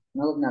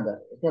 महबूबनगर।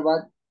 इसके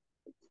बाद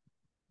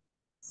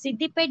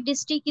Siddipet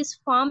district is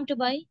formed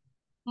by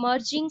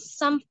merging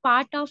some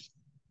part of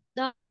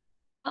the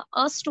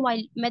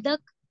erstwhile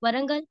Medak,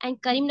 Warangal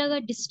and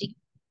Karimnagar district.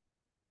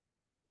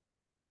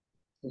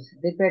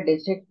 Siddipet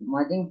district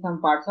merging some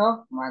parts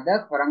of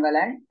मदक, Warangal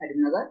and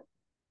Karimnagar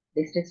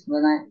districts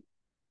बनाए।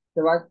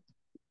 उसके बाद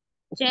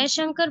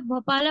Jayashankar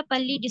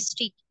Bhopalapalli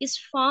district is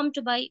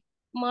formed by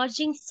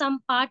merging some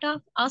part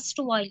of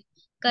erstwhile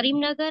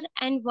Karimnagar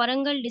and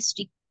Warangal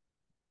district.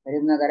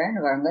 Karimnagar and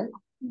Warangal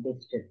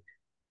district.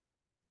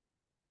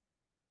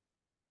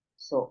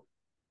 सो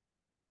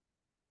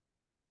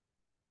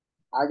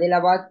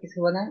आदिलाबाद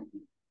किसको बनाए?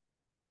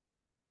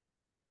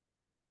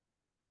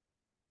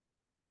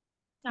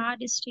 चार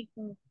district.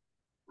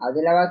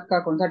 Adilabad का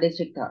कौन सा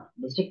district था?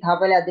 डिस्ट्रिक्ट था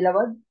पहले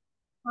आदिलाबाद?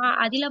 हाँ,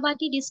 आदिलाबाद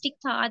ही डिस्ट्रिक्ट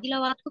था।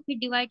 आदिलाबाद को फिर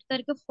डिवाइड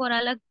करके 4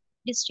 अलग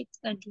डिस्ट्रिक्ट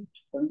कर दिए।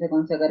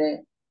 कौन से करे?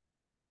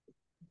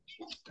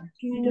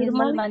 निर्मल,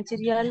 निर्मल,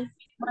 मंचिरियल,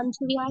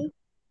 मंचिरियल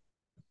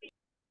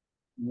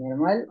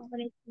निर्मल, और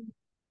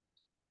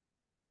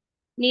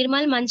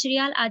निर्मल,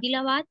 मंचिरियल,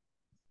 आदिलाबाद,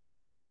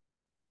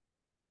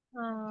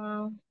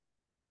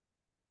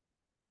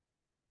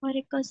 और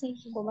एक का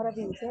सही। कोमरा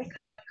भीमसे।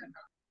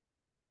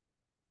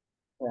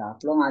 तो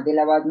आप लोग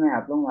आदिलाबाद में,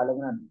 आप लोग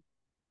मालूम ना।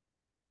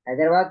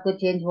 हैदराबाद को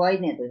चेंज हुआ ही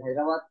नहीं, तो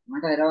हैदराबाद,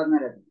 मैं तो हैदराबाद में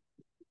रहता हूँ।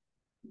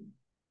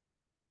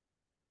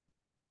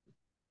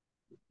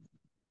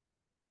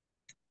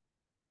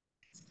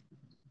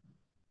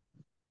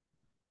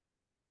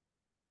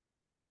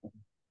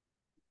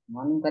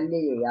 मालूम कर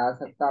लीजिए, आ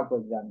सकता आपको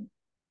एग्जाम में।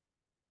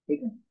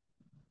 ठीक है,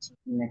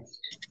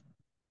 नेक्स्ट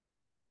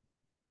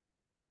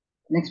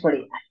नेक्स्ट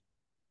पढ़िए।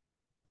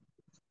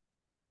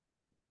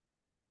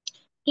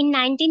 In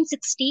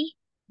 1960,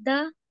 the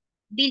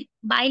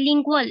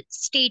bilingual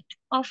state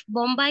of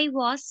Bombay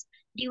was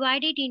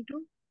divided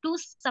into two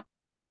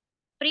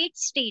separate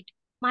states,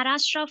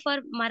 Maharashtra for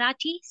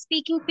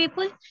Marathi-speaking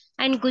people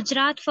and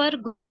Gujarat for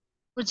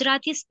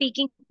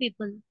Gujarati-speaking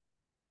people.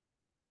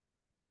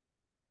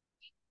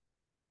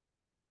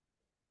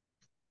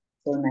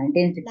 तो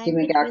 1960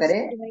 में Language क्या wise करे?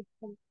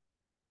 divide.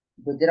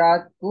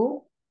 गुजरात को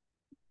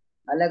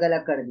अलग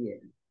अलग कर दिए।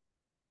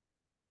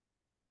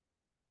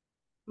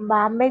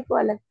 बॉम्बे को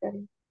अलग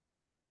करें।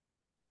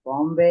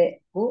 बॉम्बे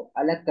को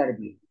अलग कर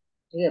दिए।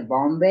 ठीक है,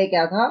 बॉम्बे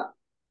क्या था?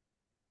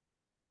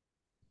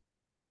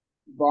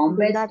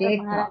 बॉम्बे गुजरात और स्टेट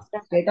था। महाराष्ट्र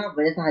का। स्टेट ऑफ,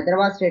 जैसे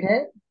हैदराबाद स्टेट है।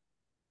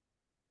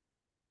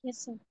 Yes,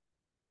 sir.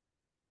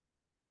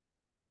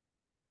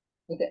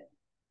 ठीक है,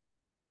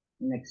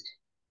 next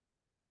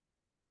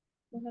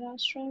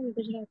Maharashtra and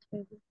Gujarat.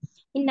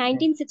 In next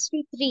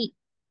 1963,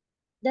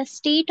 the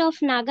state of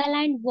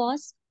Nagaland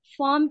was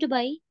formed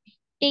by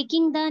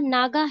taking the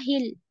Naga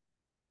Hill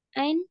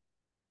and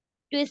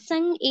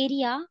Tuesang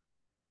area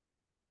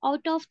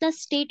out of the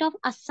state of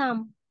Assam.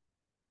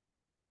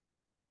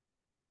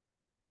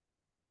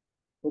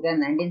 ठीक है,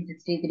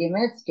 1963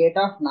 में state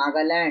of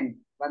Nagaland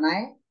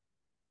बनाए,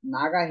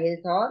 Naga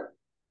hills और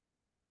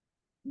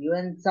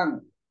युएनसंग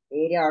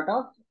area out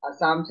of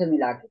Assam से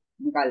मिला के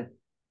निकाल के।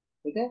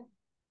 ठीक है,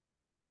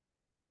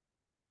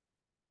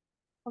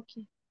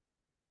 Okay.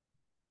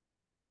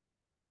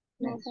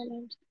 Next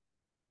Nagaland.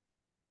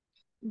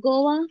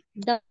 Goa,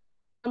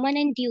 Daman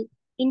and Diu.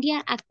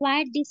 India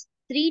acquired these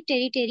three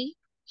territory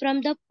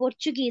from the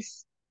Portuguese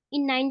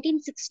in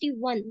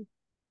 1961.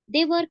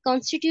 They were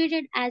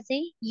constituted as a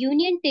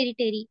union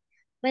territory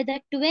by the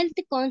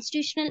 12th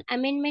Constitutional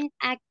Amendment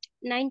Act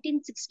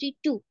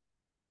 1962.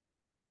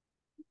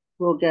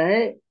 तो क्या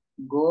है?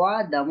 गोवा,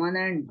 दमन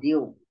एंड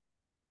दीव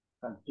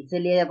किसे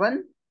लिए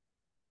अपन?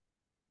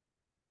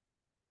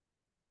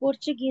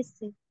 पोर्चुगीज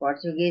से।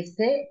 Portuguese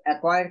से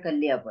acquire कर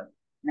लिया अपन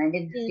Yes.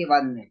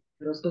 1961 में।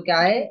 फिर उसको क्या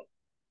है,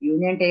 जी।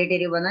 यूनियन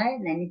टेरिटरी बनाए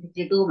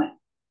 1962 में।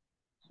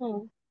 हाँ,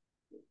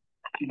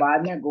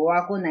 बाद में गोवा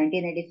को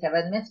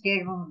 1987 में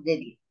स्टेट दे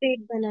दी, स्टेट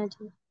बना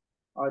दी।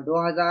 और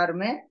 2000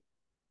 में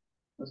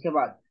उसके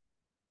बाद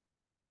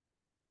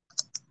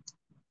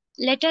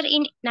Later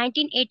in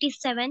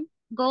 1987,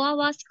 Goa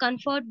was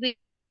conferred with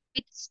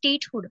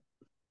statehood.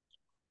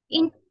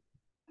 In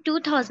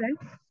 2000,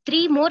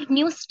 three more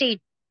new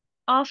states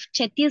of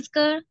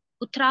Chhattisgarh,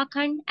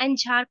 Uttarakhand, and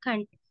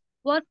Jharkhand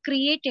were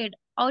created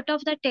out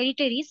of the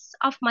territories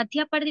of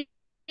Madhya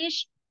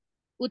Pradesh,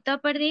 Uttar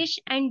Pradesh,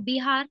 and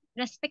Bihar,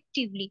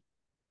 respectively.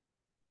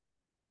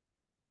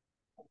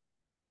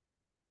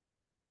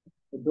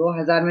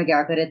 2000 में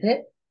क्या करे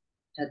थे?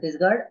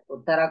 Chhattisgarh,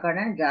 Uttarakhand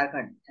and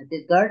Jharkhand.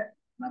 Chhattisgarh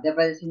Madhya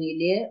Pradesh से नहीं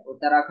लिए,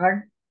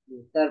 उत्तराखंड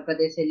उत्तर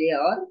प्रदेश से लिए,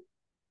 और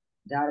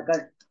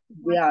झारखंड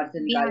बिहार से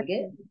निकाल Bihar. के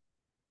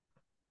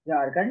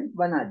झारखंड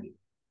बना दी।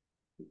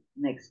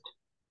 Next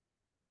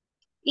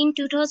In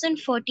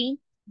 2014,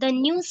 the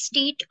new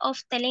state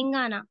of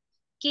Telangana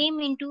came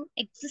into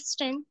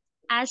existence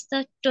as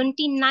the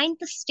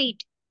 29th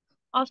state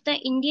of the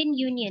Indian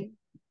Union.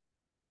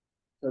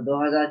 तो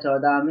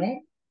 2014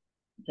 में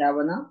क्या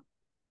बना?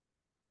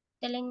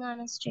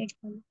 Telangana state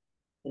बना।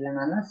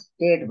 तेलंगाना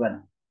स्टेट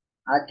बना।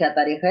 आज क्या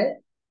तारीख है?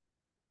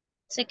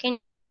 2nd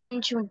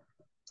June.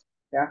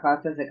 क्या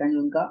खास है 2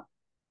 जून का?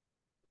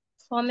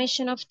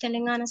 Formation of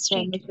Telangana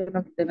state. Formation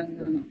of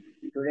Telangana.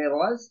 Today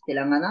was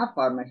Telangana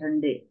formation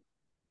day.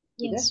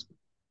 ठीक है, Yes.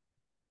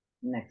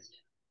 Next.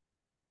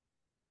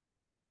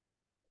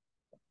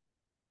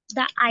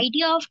 The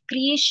idea of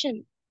creation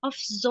of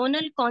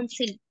zonal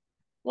council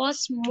was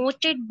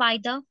mooted by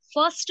the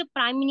first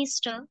Prime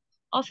Minister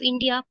of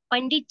India,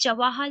 Pandit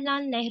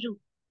Jawaharlal Nehru,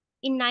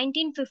 in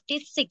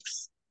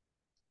 1956.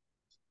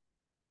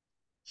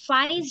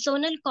 5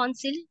 zonal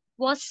council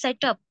was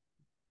set up,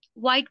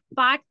 while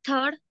Part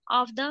 3rd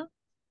of the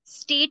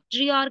State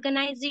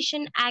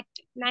Reorganization Act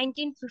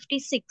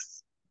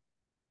 1956.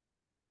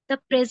 The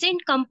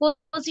present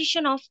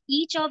composition of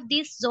each of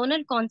these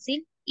zonal council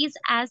is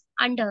as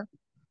under: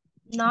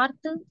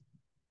 North,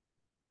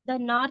 the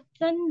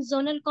Northern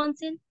Zonal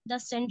Council, the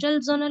Central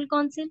Zonal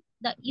Council,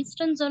 the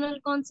Eastern Zonal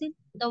Council,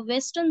 the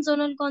Western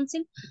Zonal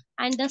Council,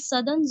 and the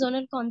Southern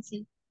Zonal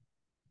Council.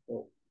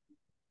 तो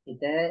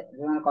कितने है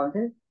zonal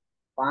council?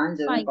 5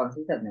 zonal 5.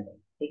 Council सबने थे.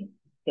 ठीक है,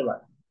 उसके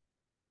बाद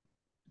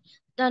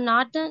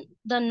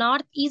The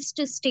Northeast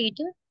state,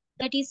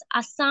 that is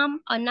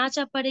Assam,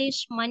 Arunachal Pradesh,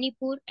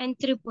 Manipur, and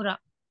Tripura.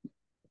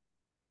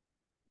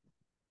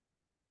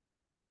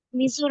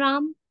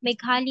 Mizoram,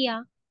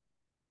 Meghalaya,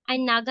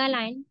 and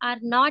Nagaland are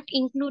not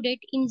included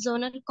in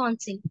zonal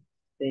council.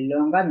 तो इन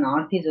लोगों का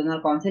नॉर्थ ईस्ट जोनल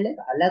काउंसिल एक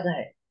अलग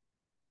है.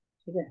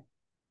 ठीक है,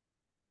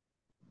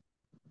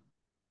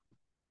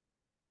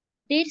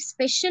 Their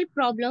special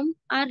problem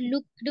are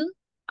looked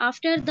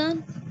after the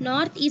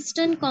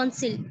Northeastern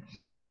Council,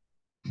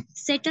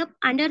 set up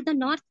under the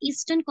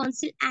Northeastern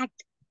Council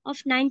Act of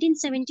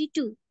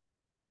 1972.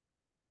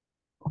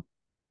 So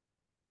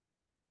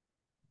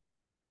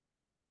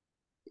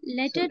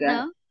Later,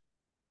 क्या?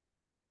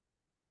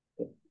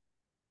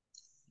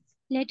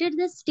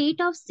 the state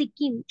of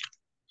Sikkim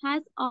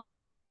has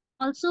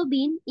also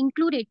been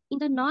included in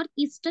the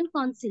Northeastern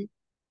Council.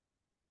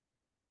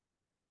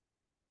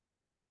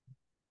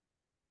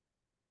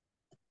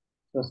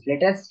 So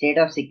status state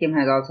of Sikkim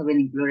has also been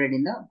included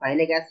in the.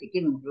 पहले क्या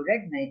Sikkim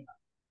included नहीं था.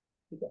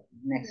 ठीक है,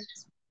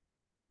 next.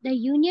 The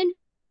Union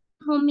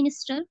Home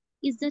Minister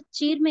is the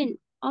chairman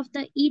of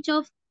each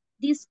of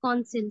these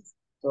councils.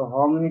 तो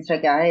home minister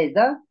क्या है? Is the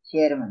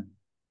chairman,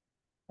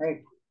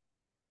 right.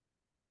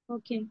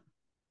 Okay.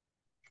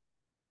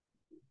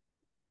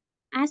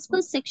 As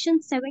per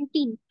Section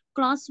 17,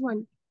 Clause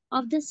 1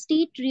 of the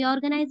State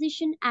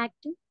Reorganization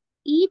Act,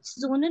 each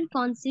zonal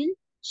council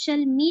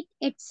shall meet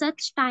at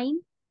such time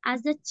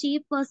as the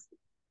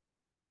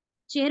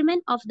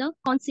chairman of the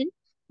council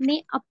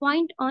may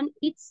appoint on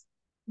its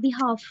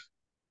behalf.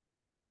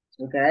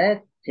 तो क्या है?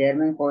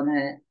 Chairman कौन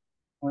है?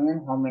 Union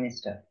home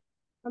minister.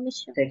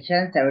 Commissioner.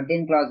 Section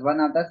 17 clause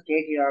 1 of the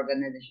state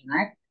reorganisation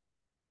act.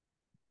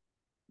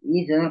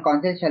 Each zonal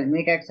council shall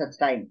meet at such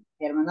time.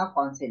 Chairman of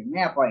council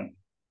may appoint.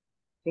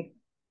 ठीक,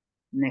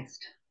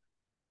 next.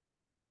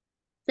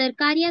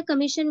 Sarkaria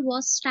Commission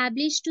was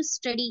established to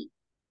study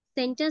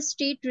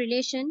center-state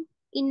relation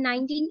in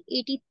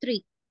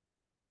 1983.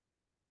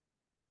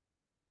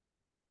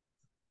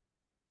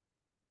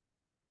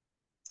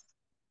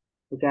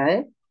 तो क्या है?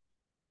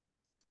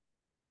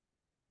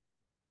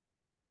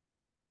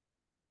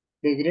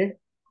 Please read.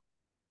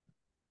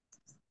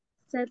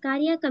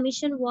 Sarkaria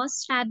Commission was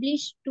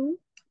established to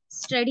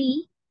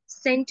study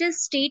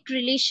center-state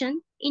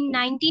relation in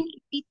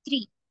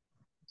 1983.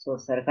 So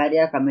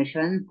Sarkaria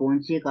commission,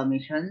 पूंची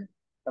commission,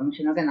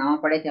 कमीशनों के नाम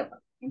पढ़े थे अपन,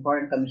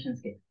 important commission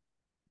के.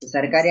 तो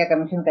सरकारिया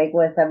कमीशन कई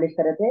को एस्टैब्लिश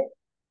करे थे?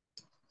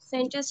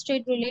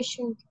 Center-state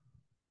relation.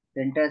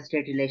 Centre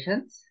state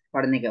relations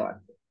पढ़ने के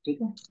बाद.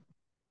 ठीक है,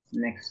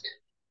 next.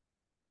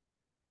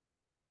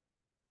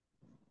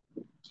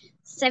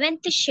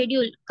 7th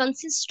schedule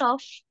consists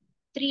of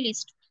 3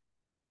 lists.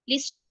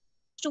 List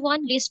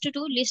 1, List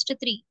 2, List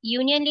 3.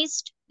 Union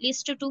list,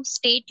 List 2,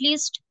 State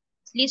list,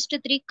 List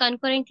 3,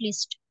 Concurrent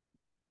list.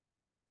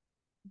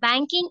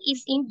 Banking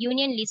is in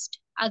Union list.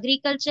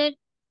 Agriculture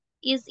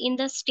is in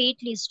the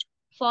State list.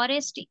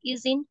 Forest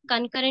is in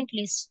Concurrent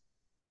list.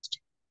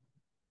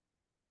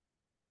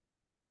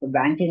 So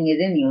banking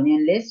is in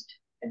union list,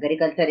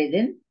 agriculture is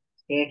in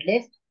state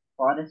list,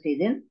 forest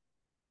is in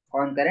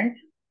concurrent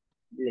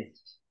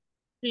list.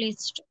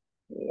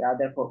 ये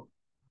याद रखो.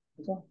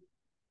 ठीक है,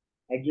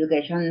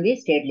 education भी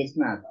state list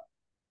में आता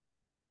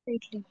है.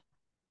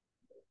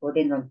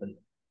 14 one full.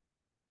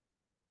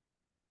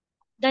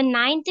 The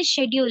 9th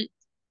schedule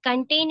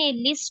contain a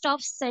list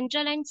of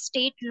central and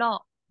state law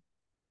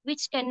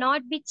which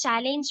cannot be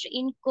challenged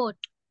in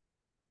court.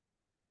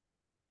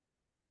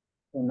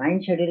 तो 9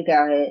 शेड्यूल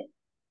क्या है?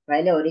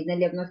 पहले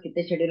ओरिजिनली अपना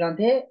कितने शेड्यूल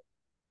थे?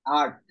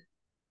 8.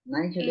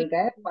 9 शेड्यूल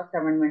क्या है? फर्स्ट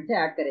अमेंडमेंट से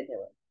ऐड करे थे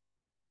वो.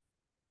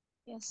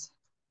 Yes.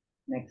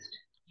 Next.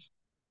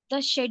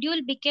 The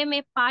schedule became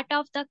a part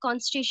of the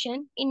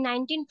constitution in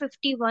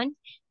 1951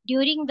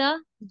 during the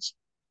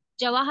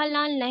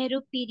Jawaharlal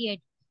Nehru period,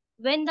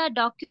 when the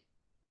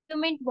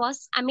document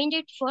was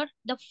amended for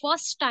the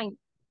first time.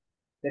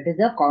 That is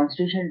the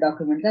constitution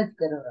document का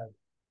जिक्र हो रहा है.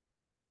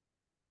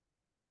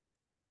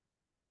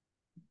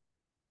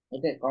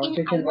 Okay, In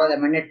Constitution was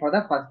amended for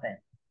the first time.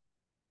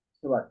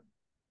 So what?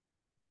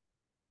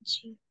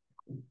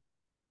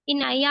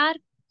 In IR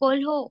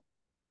Kolho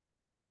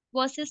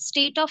versus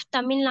State of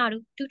Tamil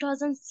Nadu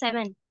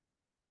 2007,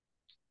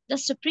 the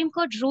Supreme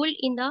Court ruled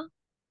in the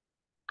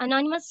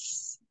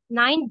anonymous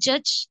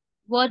 9-judge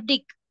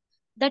verdict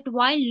that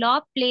while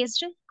law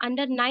placed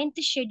under ninth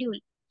schedule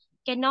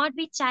cannot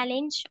be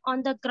challenged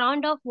on the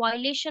ground of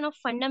violation of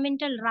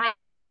fundamental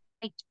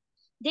right,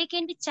 they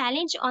can be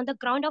challenged on the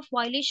ground of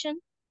violation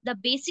the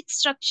basic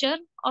structure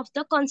of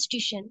the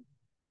constitution.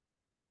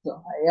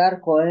 So IR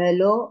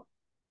Coelho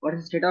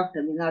versus state of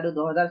Tamil Nadu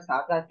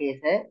 2007 का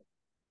case है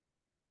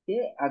कि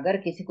अगर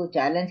किसी को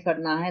challenge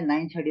करना है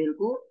 9 schedule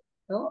को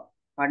तो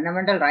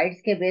फंडामेंटल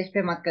राइट्स के बेस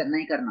पे मत करना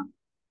ही करना,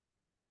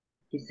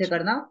 किससे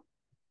करना?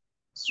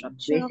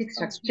 Structure of basic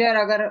constitution. Structure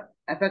अगर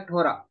अफेक्ट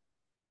हो रहा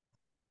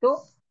तो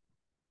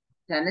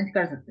चैलेंज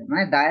कर सकते हैं,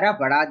 मैंने दायरा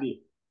बढ़ा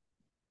दिए.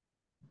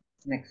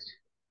 Next.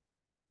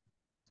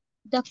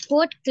 The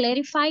court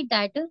clarified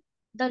that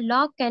the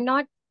law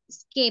cannot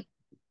escape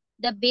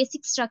the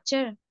basic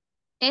structure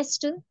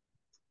test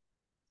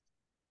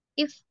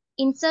if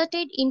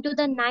inserted into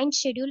the ninth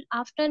schedule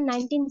after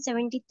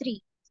 1973.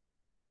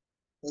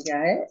 तो क्या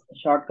है,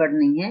 शॉर्टकट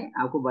नहीं है,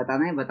 आपको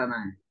बताना है, बताना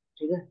है.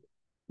 ठीक है.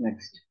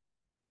 Next.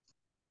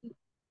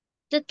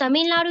 The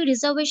Tamil Nadu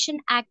Reservation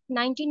Act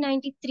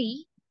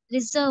 1993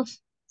 reserved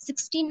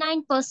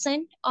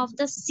 69% of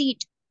the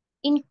seat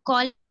in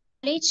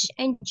college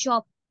and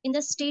job in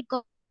the state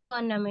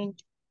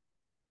government.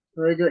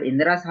 तो ये जो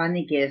इंदिरा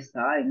साहनी केस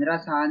था, इंदिरा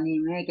साहनी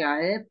में क्या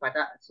है,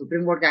 पता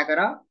सुप्रीम कोर्ट क्या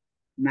करा,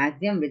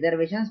 मैक्सिमम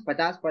रिजर्वेशन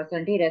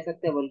 50% ही रह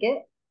सकते बोल के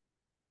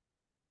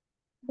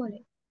बोले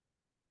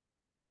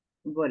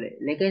बोले,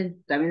 लेकिन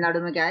तमिलनाडु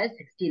में क्या है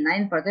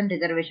 69%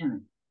 रिजर्वेशन है,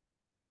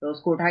 तो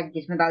उसको उठा के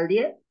किसमें डाल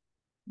दिए,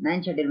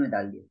 9 शेड्यूल में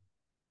डाल दिए.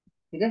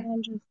 ठीक है.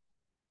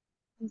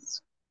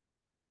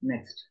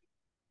 Next.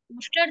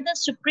 After the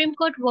Supreme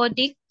Court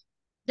verdict,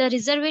 the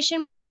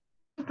reservation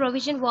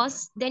provision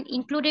was then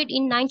included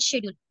in ninth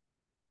schedule.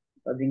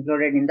 Was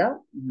included in the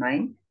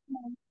 9th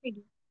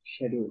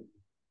schedule.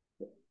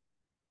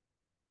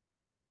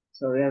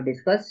 So we have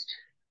discussed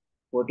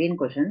 14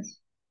 questions.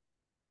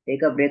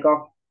 Take a break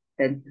of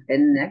 10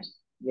 minutes.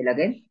 We'll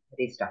again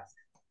restart.